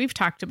things we've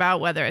talked about,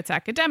 whether it's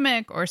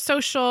academic or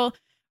social,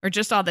 or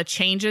just all the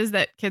changes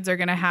that kids are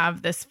going to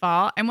have this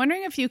fall, I'm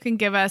wondering if you can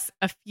give us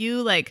a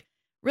few like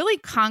really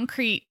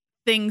concrete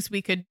things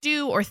we could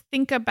do or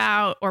think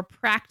about or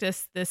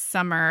practice this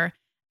summer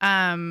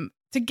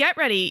to get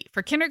ready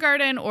for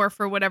kindergarten or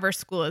for whatever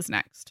school is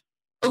next.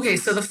 Okay,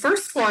 so the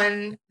first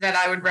one that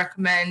I would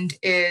recommend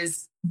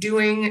is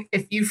doing,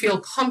 if you feel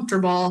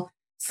comfortable,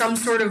 some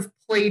sort of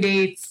play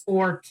dates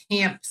or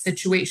camp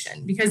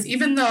situation. Because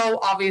even though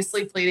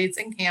obviously play dates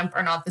and camp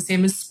are not the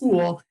same as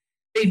school,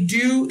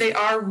 they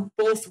are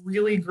both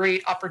really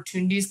great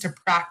opportunities to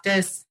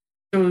practice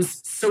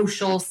those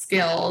social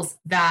skills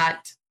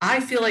that I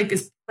feel like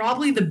is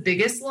probably the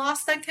biggest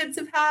loss that kids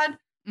have had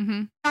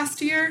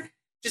last year,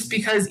 just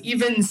because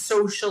even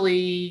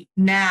socially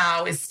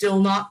now is still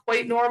not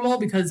quite normal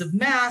because of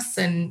masks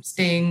and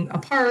staying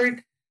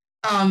apart.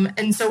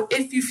 And so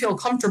if you feel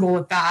comfortable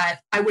with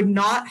that, I would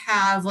not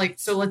have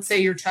so let's say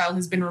your child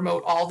has been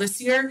remote all this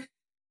year.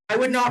 I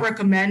would not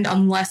recommend,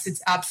 unless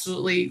it's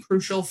absolutely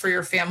crucial for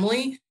your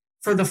family,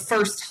 for the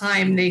first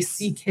time they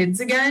see kids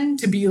again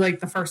to be like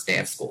the first day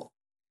of school.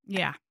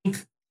 Yeah.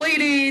 Play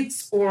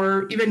dates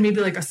or even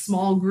maybe like a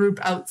small group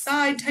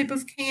outside type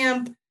of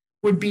camp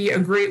would be a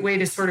great way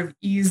to sort of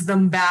ease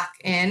them back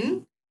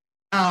in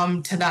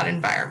to that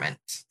environment.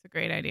 It's a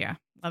great idea.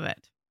 Love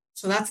it.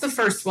 So that's the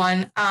first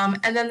one.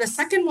 And then the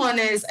second one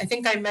is, I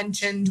think I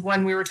mentioned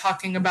when we were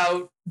talking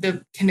about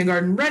the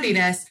kindergarten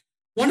readiness,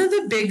 one of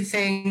the big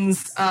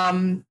things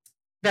that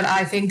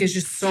I think is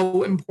just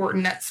so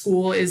important at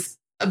school is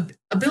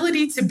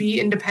ability to be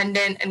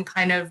independent and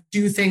kind of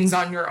do things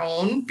on your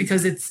own,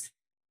 because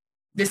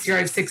this year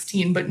I have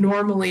 16, but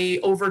normally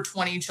over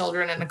 20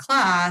 children in a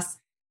class,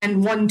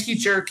 and one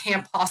teacher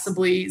can't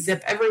possibly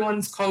zip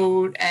everyone's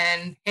coat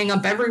and hang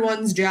up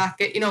everyone's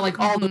jacket,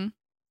 all the.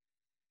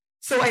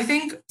 So I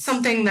think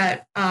something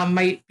that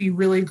might be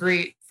really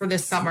great for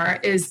this summer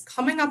is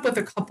coming up with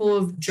a couple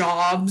of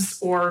jobs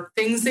or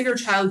things that your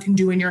child can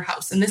do in your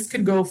house. And this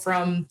could go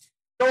from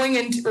going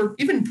into, or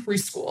even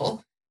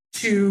preschool,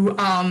 to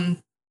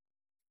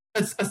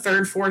a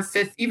third, fourth,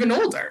 fifth, even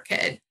older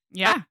kid.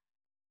 Yeah.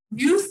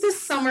 Use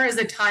this summer as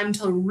a time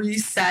to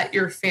reset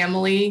your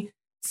family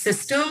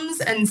systems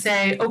and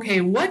say,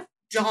 okay, what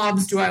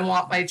jobs do I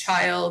want my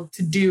child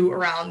to do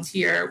around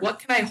here? What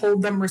can I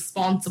hold them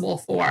responsible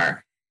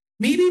for?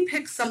 Maybe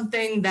pick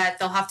something that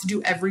they'll have to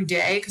do every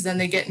day, because then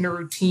they get in a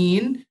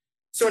routine.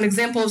 So an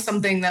example of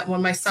something that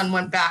when my son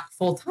went back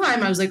full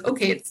time, I was like,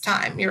 okay, it's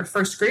time. You're a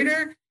first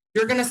grader.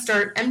 You're going to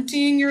start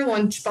emptying your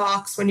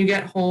lunchbox when you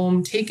get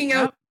home, taking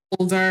out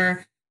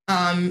folder.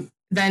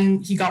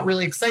 Then he got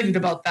really excited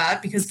about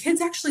that because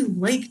kids actually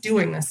like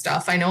doing this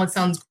stuff. I know it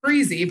sounds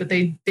crazy, but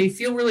they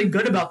feel really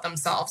good about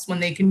themselves when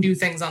they can do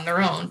things on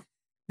their own.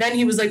 Then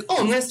he was like, oh,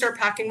 I'm going to start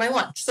packing my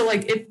lunch. So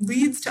like it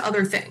leads to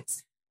other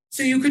things.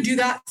 So you could do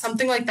that,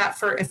 something like that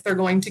for if they're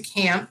going to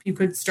camp. You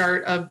could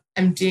start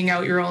emptying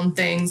out your own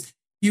things.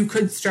 You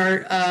could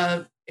start,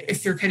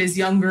 if your kid is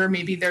younger,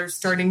 maybe they're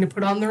starting to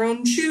put on their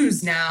own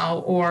shoes now,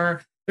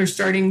 or they're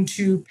starting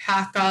to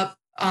pack up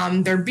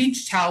their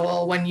beach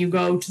towel when you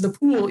go to the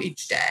pool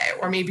each day,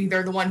 or maybe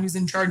they're the one who's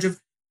in charge of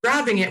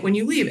grabbing it when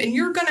you leave. And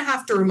you're going to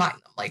have to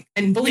remind them,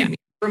 and believe me,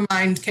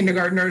 remind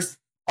kindergartners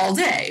all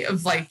day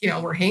of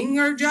we're hanging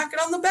our jacket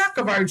on the back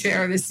of our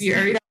chair this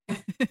year.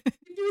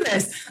 Do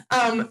this.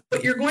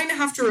 But you're going to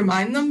have to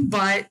remind them.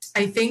 But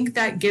I think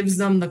that gives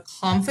them the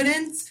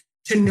confidence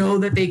to know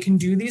that they can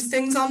do these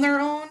things on their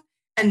own.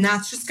 And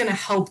that's just going to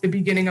help the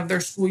beginning of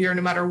their school year,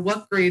 no matter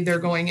what grade they're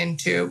going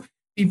into,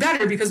 be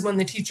better, because when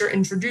the teacher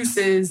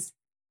introduces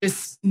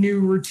this new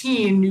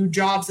routine, new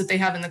jobs that they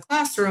have in the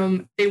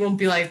classroom, they won't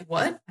be like,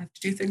 what? I have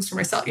to do things for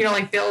myself.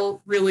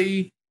 They'll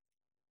really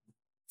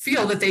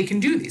feel that they can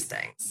do these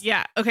things.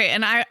 Yeah. Okay.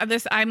 And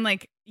I'm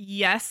like,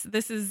 yes,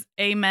 this is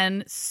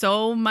amen.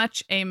 So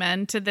much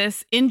amen to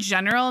this in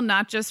general,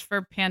 not just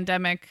for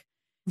pandemic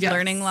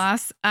learning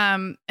loss.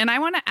 And I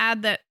want to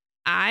add that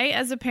I,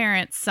 as a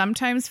parent,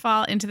 sometimes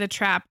fall into the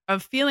trap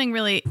of feeling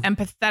really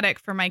empathetic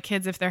for my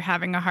kids if they're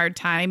having a hard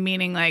time,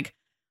 meaning like,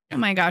 oh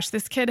my gosh,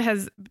 this kid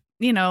has,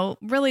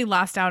 really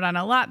lost out on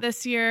a lot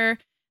this year.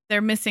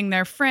 They're missing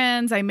their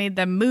friends. I made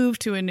them move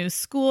to a new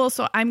school.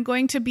 So I'm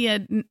going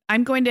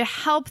to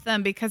help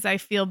them because I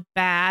feel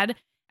bad.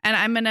 And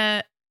I'm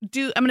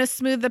going to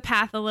smooth the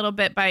path a little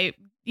bit by,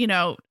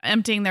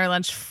 emptying their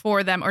lunch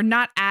for them or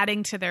not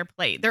adding to their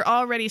plate. They're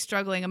already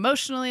struggling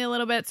emotionally a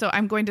little bit. So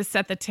I'm going to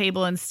set the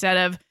table instead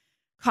of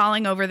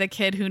calling over the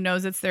kid who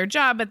knows it's their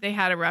job, but they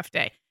had a rough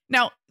day.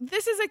 Now,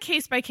 this is a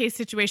case by case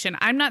situation.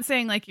 I'm not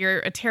saying like you're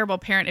a terrible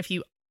parent if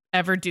you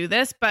ever do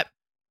this, but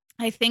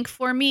I think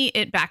for me,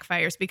 it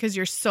backfires because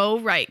you're so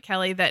right,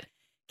 Kelly, that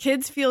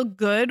kids feel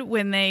good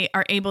when they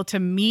are able to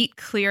meet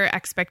clear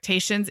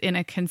expectations in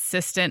a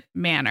consistent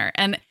manner.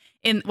 And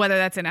in whether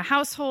that's in a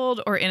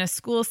household or in a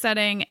school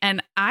setting.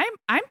 And I'm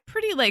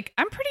pretty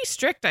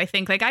strict, I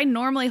think. Like I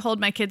normally hold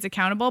my kids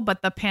accountable,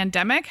 but the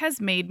pandemic has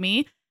made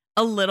me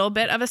a little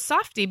bit of a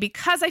softie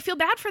because I feel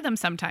bad for them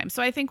sometimes.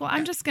 So I think, well,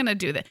 I'm just going to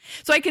do that.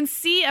 So I can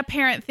see a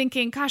parent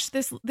thinking, gosh,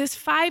 this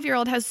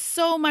 5-year-old has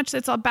so much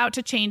that's about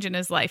to change in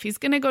his life. He's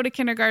going to go to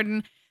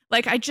kindergarten.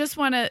 Like, I just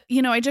want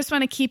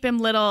to keep him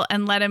little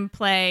and let him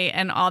play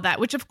and all that,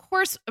 which of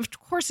course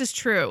is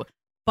true.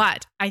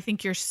 But I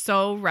think you're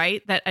so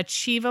right that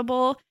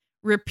achievable,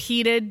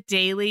 repeated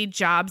daily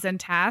jobs and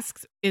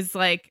tasks is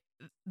like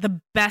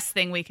the best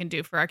thing we can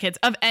do for our kids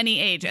of any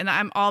age. And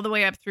I'm all the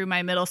way up through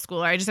my middle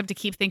schooler. I just have to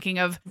keep thinking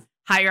of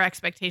higher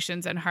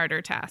expectations and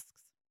harder tasks.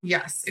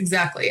 Yes,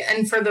 exactly.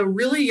 And for the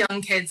really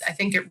young kids, I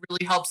think it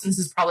really helps, and this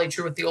is probably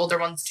true with the older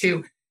ones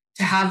too,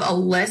 to have a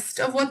list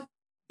of what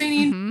they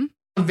need,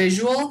 a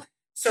visual.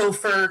 So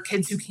for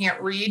kids who can't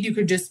read, you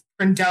could just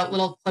print out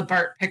little clip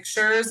art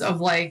pictures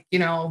of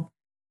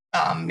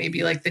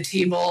maybe like the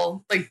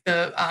table, like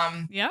the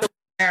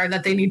chair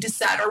that they need to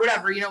set or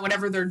whatever,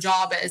 whatever their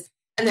job is.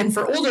 And then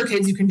for older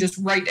kids, you can just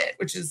write it,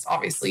 which is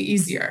obviously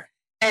easier.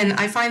 And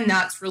I find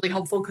that's really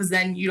helpful because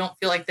then you don't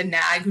feel like the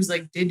nag who's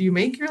like, did you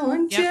make your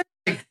lunch yet?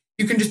 Like,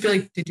 you can just be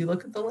like, did you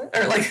look at the list?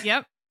 Or like,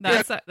 yep.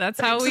 That's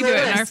how we do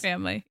it in our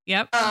family.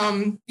 Yep.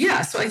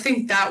 So I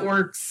think that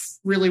works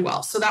really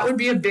well. So that would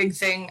be a big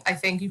thing I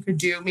think you could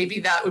do. Maybe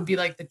that would be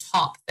like the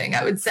top thing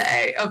I would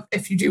say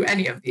if you do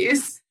any of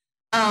these.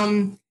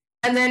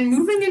 And then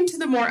moving into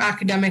the more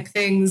academic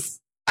things,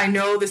 I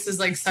know this is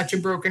like such a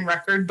broken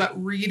record, but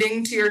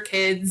reading to your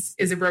kids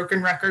is a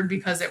broken record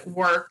because it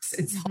works.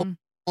 It's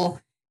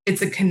helpful.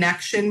 It's a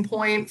connection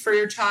point for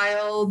your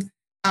child.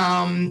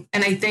 And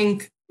I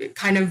think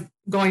kind of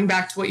going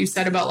back to what you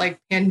said about like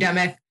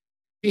pandemic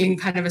being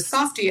kind of a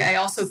softie, I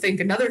also think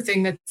another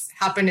thing that's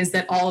happened is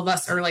that all of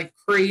us are like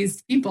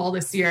crazed people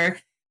this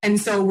year. And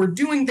so we're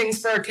doing things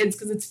for our kids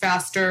because it's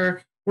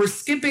faster. We're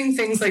skipping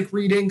things like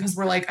reading because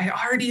we're like, I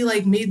already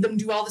like made them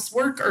do all this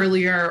work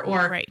earlier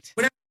or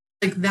whatever.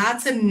 Like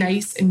that's a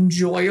nice,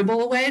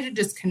 enjoyable way to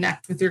just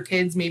connect with your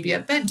kids, maybe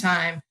at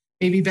bedtime,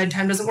 maybe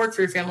bedtime doesn't work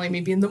for your family,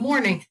 maybe in the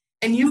morning,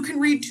 and you can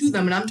read to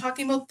them. And I'm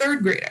talking about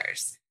third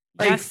graders,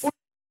 like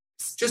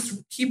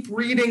just keep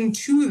reading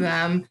to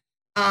them.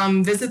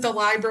 Visit the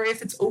library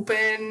if it's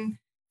open,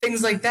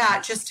 things like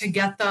that, just to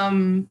get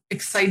them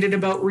excited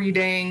about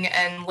reading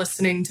and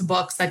listening to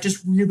books. That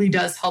just really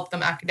does help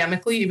them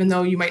academically, even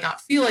though you might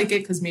not feel like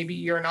it because maybe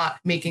you're not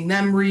making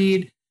them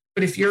read.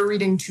 But if you're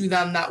reading to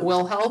them, that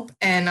will help.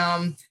 And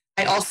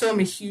I also am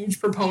a huge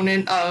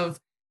proponent of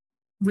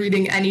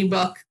reading any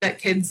book that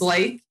kids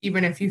like,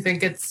 even if you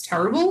think it's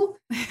terrible.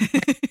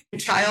 My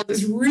child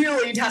is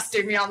really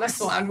testing me on this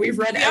one. We've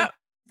read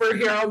every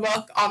hero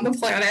book on the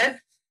planet.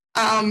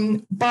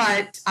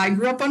 But I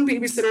grew up on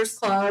Babysitter's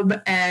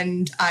Club,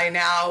 and I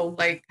now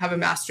have a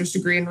master's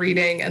degree in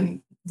reading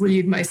and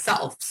read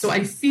myself. So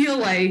I feel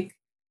like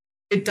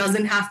it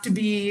doesn't have to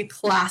be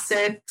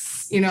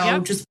classics,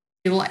 just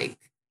like.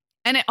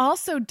 And it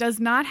also does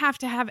not have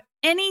to have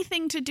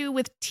anything to do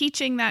with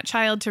teaching that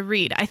child to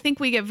read. I think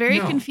we get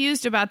very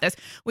confused about this.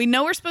 We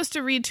know we're supposed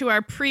to read to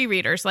our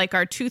pre-readers, like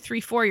our 2,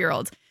 3,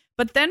 4-year-olds.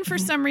 But then for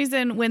some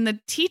reason, when the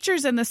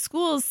teachers and the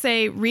schools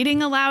say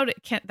reading aloud,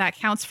 that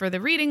counts for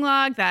the reading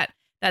log, that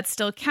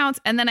still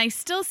counts. And then I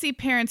still see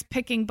parents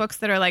picking books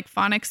that are like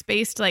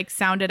phonics-based, like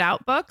sounded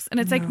out books. And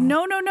it's like,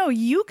 no.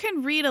 You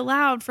can read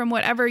aloud from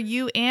whatever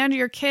you and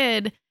your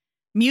kid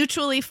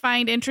mutually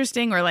find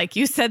interesting, or like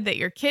you said, that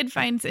your kid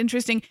finds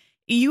interesting.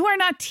 You are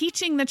not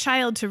teaching the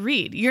child to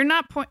read.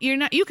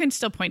 You can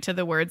still point to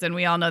the words, and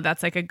we all know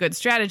that's like a good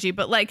strategy,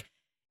 but like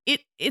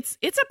it's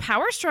a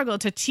power struggle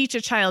to teach a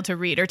child to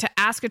read or to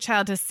ask a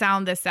child to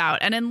sound this out.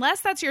 And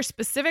unless that's your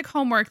specific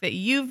homework that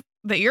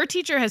your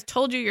teacher has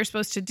told you you're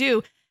supposed to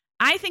do,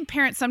 I think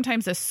parents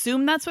sometimes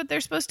assume that's what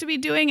they're supposed to be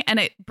doing. And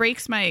it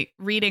breaks my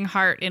reading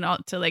heart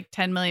to like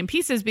 10 million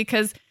pieces,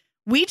 because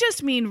we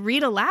just mean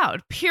read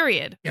aloud,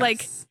 period. Yes.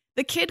 Like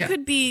the kid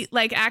could be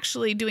like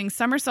actually doing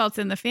somersaults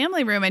in the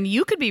family room, and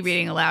you could be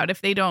reading aloud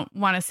if they don't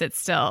want to sit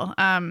still.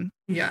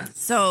 Yes.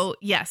 So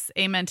yes,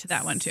 amen to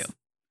that one too.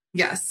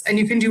 Yes. And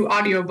you can do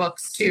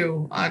audiobooks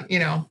too,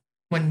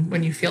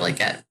 when you feel like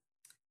it.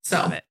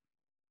 So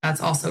that's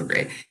also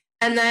great.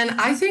 And then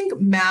I think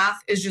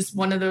math is just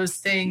one of those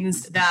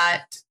things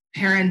that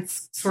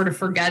parents sort of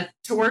forget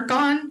to work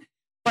on,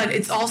 but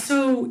it's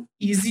also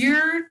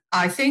easier,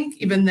 I think,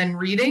 even than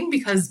reading,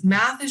 because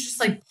math is just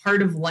like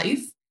part of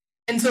life.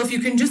 And so if you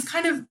can just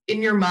kind of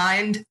in your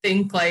mind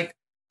think like,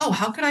 oh,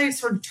 how could I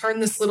sort of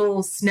turn this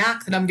little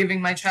snack that I'm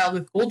giving my child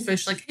with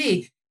goldfish? Like,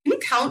 hey, can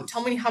you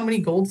tell me how many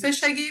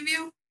goldfish I gave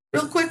you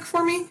real quick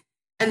for me?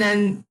 And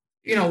then,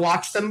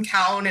 watch them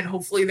count, and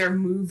hopefully they're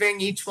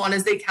moving each one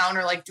as they count,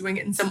 or like doing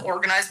it in some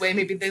organized way.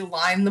 Maybe they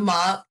line them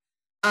up.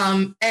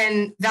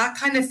 And that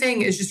kind of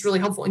thing is just really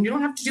helpful. And you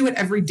don't have to do it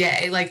every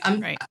day. Like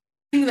I'm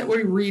thinking that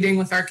we're reading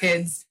with our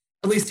kids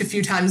at least a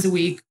few times a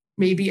week,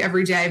 maybe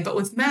every day. But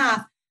with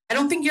math, I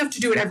don't think you have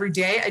to do it every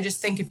day. I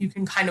just think if you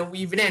can kind of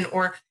weave it in,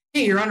 or,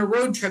 hey, you're on a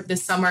road trip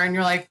this summer and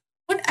you're like,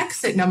 what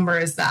exit number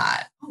is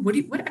that? Oh,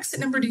 what exit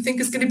number do you think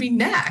is going to be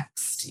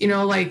next?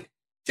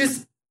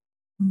 Just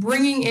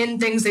bringing in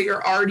things that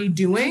you're already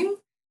doing.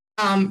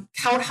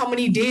 Count how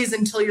many days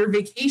until your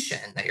vacation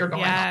that you're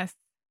going on.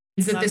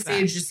 Kids at this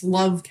age just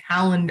love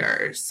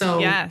calendars. So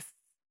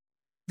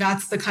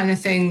that's the kind of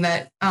thing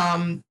that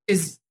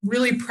is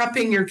really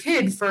prepping your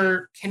kid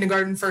for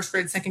kindergarten, first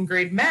grade, second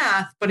grade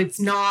math, but it's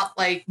not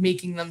like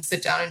making them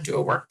sit down and do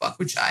a workbook,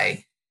 which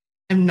I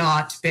am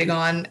not big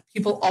on.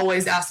 People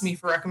always ask me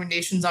for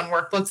recommendations on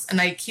workbooks, and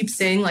I keep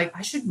saying like,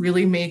 I should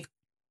really make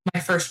my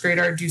first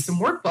grader do some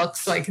workbooks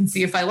so I can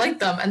see if I like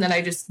them. And then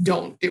I just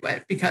don't do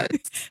it because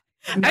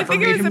I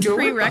think it was a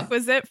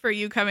prerequisite for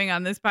you coming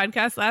on this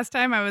podcast last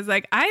time. I was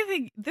like, I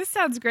think this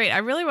sounds great. I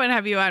really want to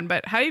have you on,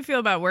 but how do you feel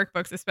about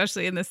workbooks,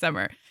 especially in the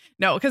summer?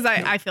 No, because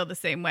I feel the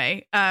same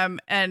way. I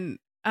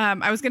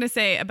was going to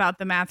say about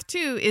the math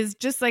too, is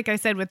just like I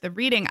said with the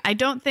reading, I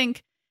don't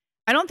think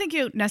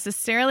you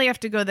necessarily have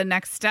to go the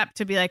next step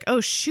to be like,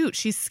 oh shoot,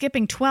 she's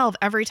skipping 12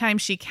 every time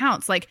she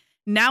counts. Like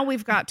now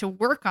we've got to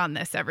work on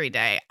this every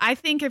day. I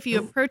think if you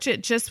approach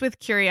it just with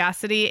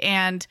curiosity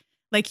and,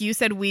 like you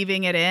said,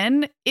 weaving it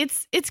in,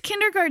 it's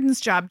kindergarten's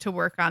job to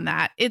work on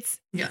that. It's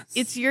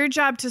your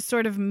job to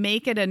sort of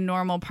make it a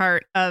normal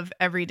part of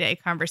everyday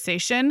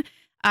conversation.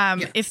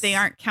 If they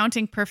aren't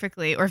counting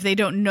perfectly, or if they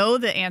don't know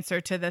the answer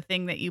to the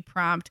thing that you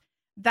prompt,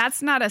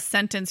 that's not a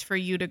sentence for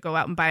you to go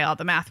out and buy all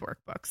the math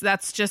workbooks.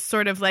 That's just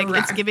sort of like,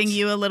 it's giving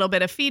you a little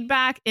bit of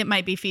feedback. It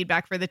might be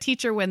feedback for the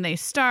teacher when they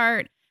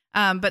start.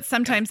 But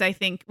sometimes I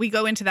think we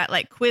go into that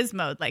like quiz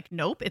mode, like,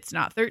 nope, it's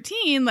not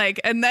 13. Like,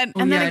 and then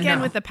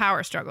again with the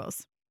power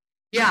struggles.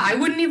 Yeah. I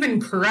wouldn't even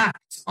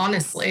correct,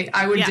 honestly.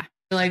 I would just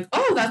be like,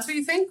 oh, that's what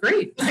you think.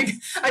 Great. Like,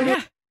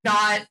 I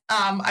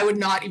would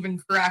not even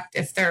correct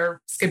if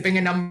they're skipping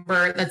a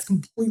number. That's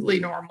completely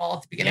normal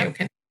at the beginning of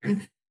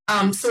kindergarten.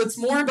 So it's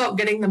more about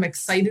getting them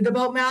excited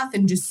about math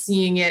and just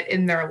seeing it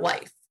in their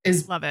life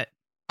is love it.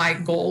 My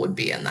goal would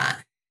be in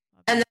that.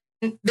 And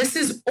then this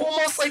is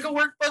almost like a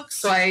workbook.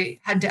 So I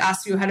had to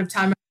ask you ahead of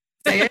time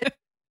to say it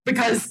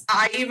because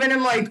I even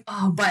am like,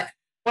 oh, but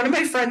one of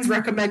my friends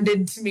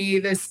recommended to me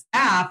this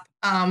app.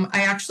 I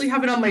actually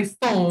have it on my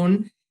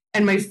phone,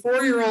 and my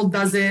 4-year-old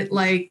does it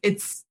like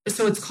it's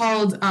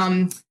called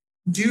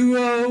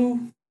Duo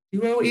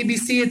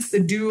ABC. It's the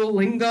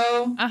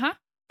Duolingo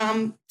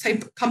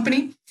type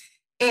company.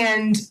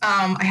 And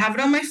I have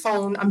it on my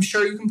phone. I'm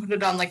sure you can put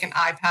it on like an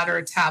iPad or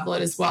a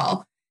tablet as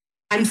well.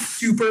 I'm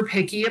super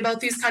picky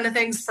about these kind of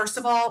things. First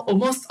of all,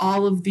 almost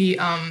all of the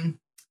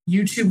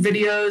YouTube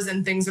videos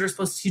and things that are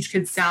supposed to teach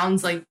kids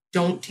sounds like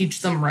don't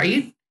teach them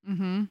right.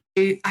 Mm-hmm.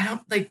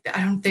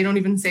 They don't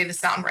even say the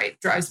sound right.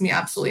 Drives me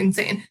absolutely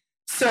insane.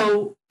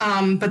 So,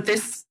 but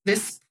this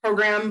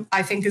program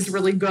I think is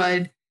really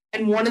good.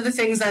 And one of the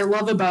things I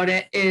love about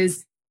it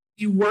is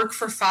you work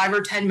for 5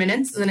 or 10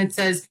 minutes and then it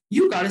says,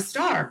 you got a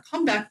star,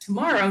 come back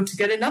tomorrow to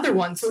get another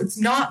one. So it's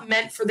not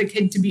meant for the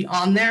kid to be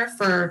on there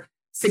for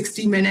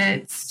 60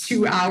 minutes,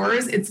 2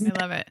 hours. I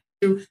love it.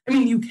 I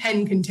mean, you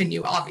can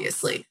continue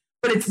obviously,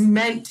 but it's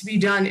meant to be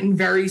done in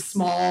very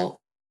small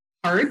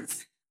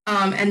parts.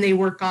 And they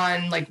work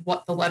on like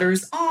what the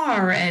letters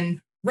are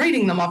and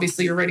writing them.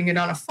 Obviously you're writing it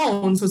on a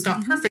phone, so it's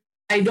not perfect.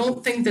 I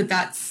don't think that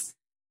that's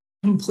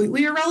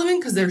completely irrelevant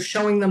because they're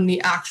showing them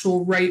the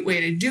actual right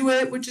way to do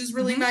it, which is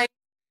really nice.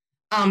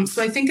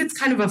 So I think it's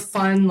kind of a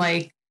fun,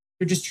 like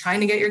you're just trying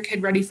to get your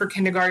kid ready for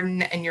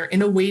kindergarten and you're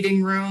in a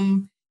waiting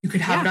room. You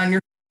could have it on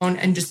your phone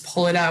and just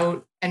pull it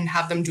out and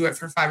have them do it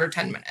for 5 or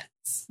 10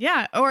 minutes.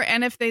 Yeah.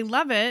 And if they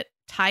love it,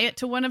 tie it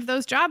to one of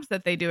those jobs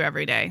that they do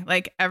every day.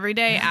 Like every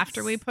day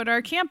after we put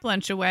our camp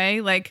lunch away,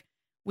 like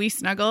we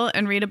snuggle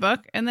and read a book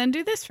and then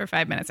do this for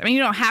 5 minutes. I mean,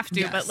 you don't have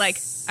to, but like,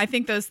 I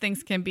think those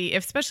things can be,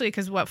 especially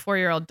because what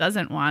 4-year-old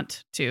doesn't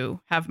want to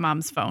have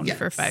mom's phone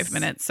for 5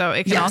 minutes. So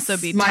it can also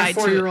be tied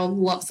my 4-year-old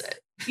loves it.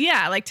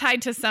 Yeah. Like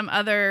tied to some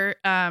other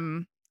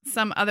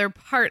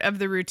part of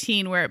the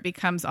routine where it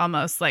becomes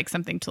almost like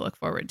something to look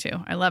forward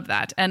to. I love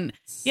that. And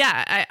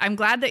yeah, I'm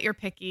glad that you're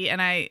picky, and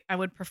I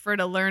would prefer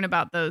to learn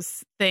about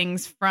those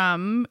things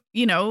from,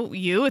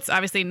 you. It's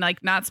obviously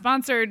like not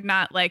sponsored,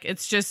 not like,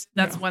 it's just,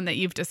 that's one that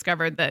you've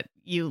discovered that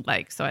you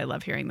like. So I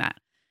love hearing that.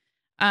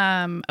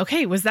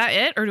 Okay. Was that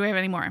it? Or do we have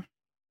any more?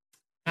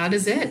 That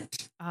is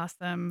it.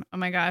 Awesome. Oh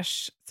my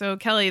gosh. So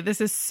Kelly,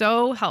 this is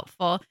so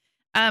helpful.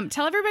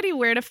 Tell everybody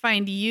where to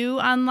find you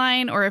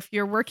online, or if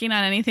you're working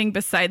on anything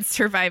besides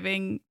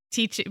surviving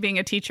being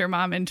a teacher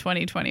mom in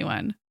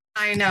 2021.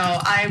 I know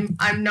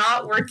I'm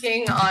not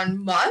working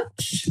on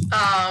much.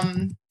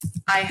 I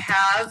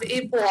have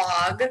a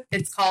blog.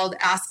 It's called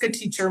Ask a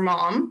Teacher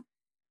Mom,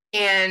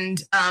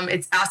 and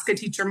it's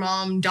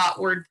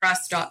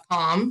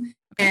askateachermom.wordpress.com.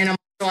 And I'm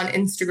also on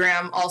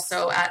Instagram,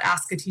 also at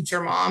Ask a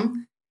Teacher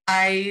Mom.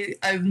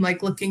 I'm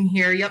like looking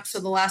here. Yep. So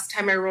the last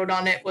time I wrote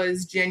on it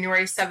was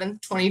January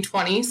 7th,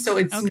 2020. So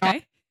it's not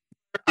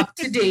up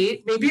to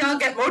date. Maybe I'll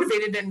get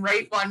motivated and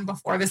write one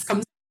before this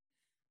comes.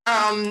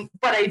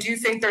 But I do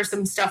think there's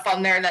some stuff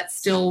on there that's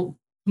still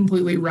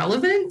completely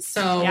relevant.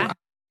 So if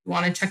you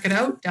want to check it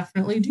out,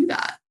 definitely do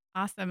that.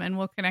 Awesome. And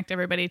we'll connect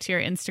everybody to your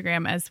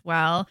Instagram as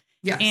well.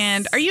 Yes.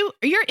 And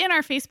you're in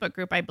our Facebook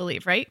group, I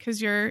believe, right?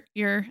 Because you're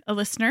a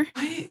listener.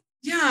 I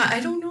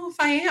don't know if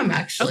I am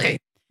actually. Okay.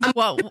 I'm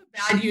a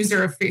bad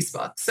user of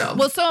Facebook. So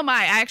am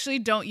I. I actually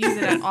don't use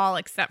it at all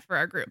except for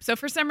our group. So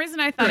for some reason,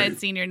 I thought I'd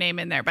seen your name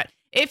in there. But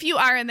if you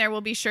are in there,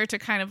 we'll be sure to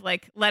kind of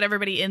like let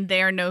everybody in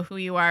there know who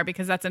you are,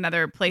 because that's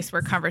another place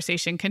where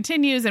conversation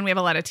continues. And we have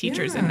a lot of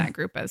teachers in that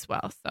group as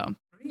well. So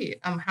great.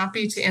 I'm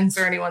happy to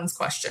answer anyone's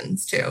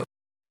questions too.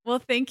 Well,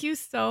 thank you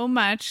so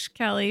much,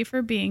 Kelly,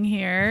 for being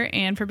here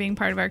and for being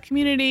part of our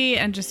community,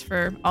 and just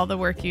for all the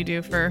work you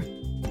do for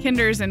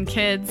kinders and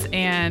kids,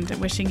 and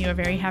wishing you a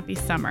very happy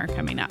summer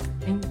coming up.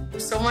 Thank you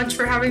so much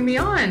for having me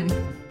on.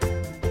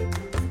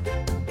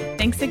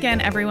 Thanks again,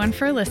 everyone,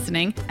 for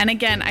listening. And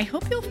again, I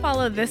hope you'll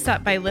follow this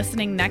up by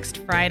listening next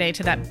Friday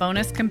to that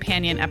bonus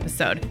companion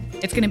episode.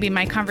 It's going to be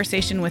my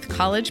conversation with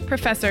college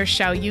professor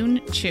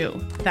Xiaoyun Chu.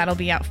 That'll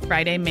be out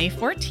Friday, May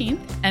 14th.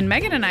 And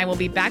Megan and I will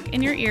be back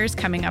in your ears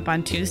coming up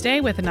on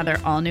Tuesday with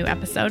another all-new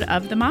episode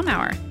of The Mom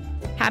Hour.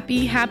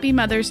 Happy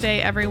Mother's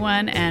Day,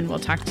 everyone, and we'll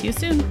talk to you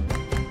soon.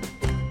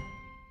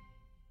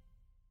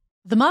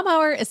 The Mom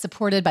Hour is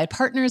supported by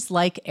partners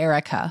like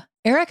Erica.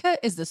 Erica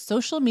is the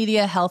social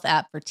media health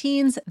app for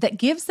teens that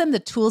gives them the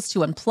tools to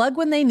unplug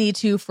when they need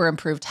to for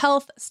improved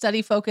health,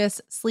 study focus,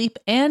 sleep,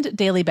 and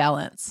daily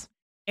balance.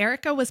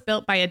 Erica was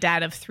built by a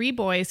dad of 3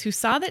 boys who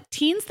saw that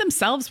teens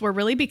themselves were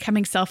really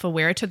becoming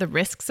self-aware to the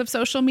risks of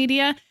social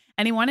media,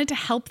 and he wanted to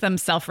help them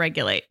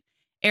self-regulate.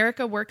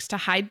 Erica works to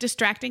hide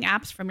distracting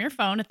apps from your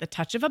phone at the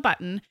touch of a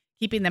button,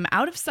 keeping them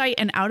out of sight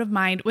and out of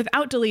mind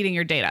without deleting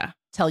your data.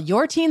 Tell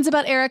your teens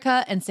about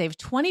Erica and save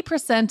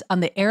 20% on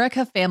the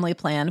Erica family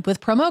plan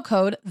with promo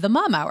code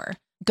TheMomHour.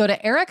 Go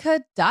to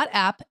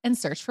erica.app and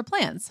search for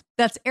plans.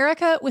 That's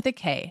Erica with a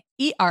K,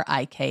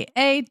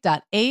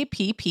 ERIKA.app,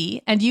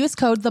 and use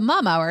code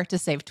TheMomHour to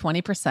save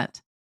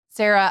 20%.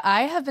 Sarah,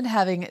 I have been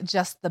having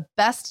just the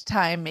best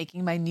time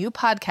making my new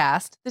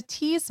podcast, The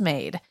Tea's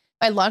Made.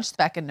 I launched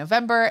back in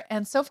November,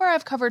 and so far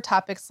I've covered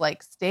topics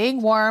like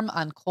staying warm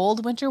on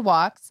cold winter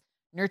walks,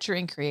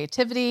 nurturing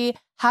creativity,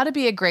 how to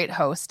be a great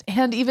host,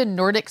 and even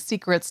Nordic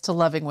secrets to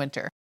loving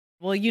winter.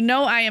 Well, you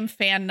know I am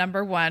fan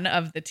number one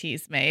of the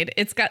Teas Made.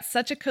 It's got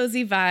such a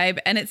cozy vibe,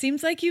 and it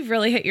seems like you've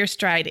really hit your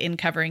stride in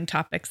covering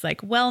topics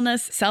like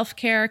wellness,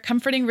 self-care,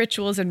 comforting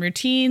rituals and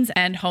routines,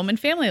 and home and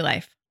family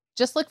life.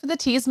 Just look for The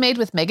Teas Made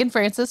with Megan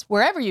Francis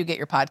wherever you get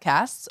your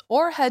podcasts,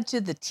 or head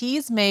to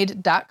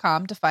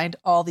theteasmade.com to find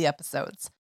all the episodes.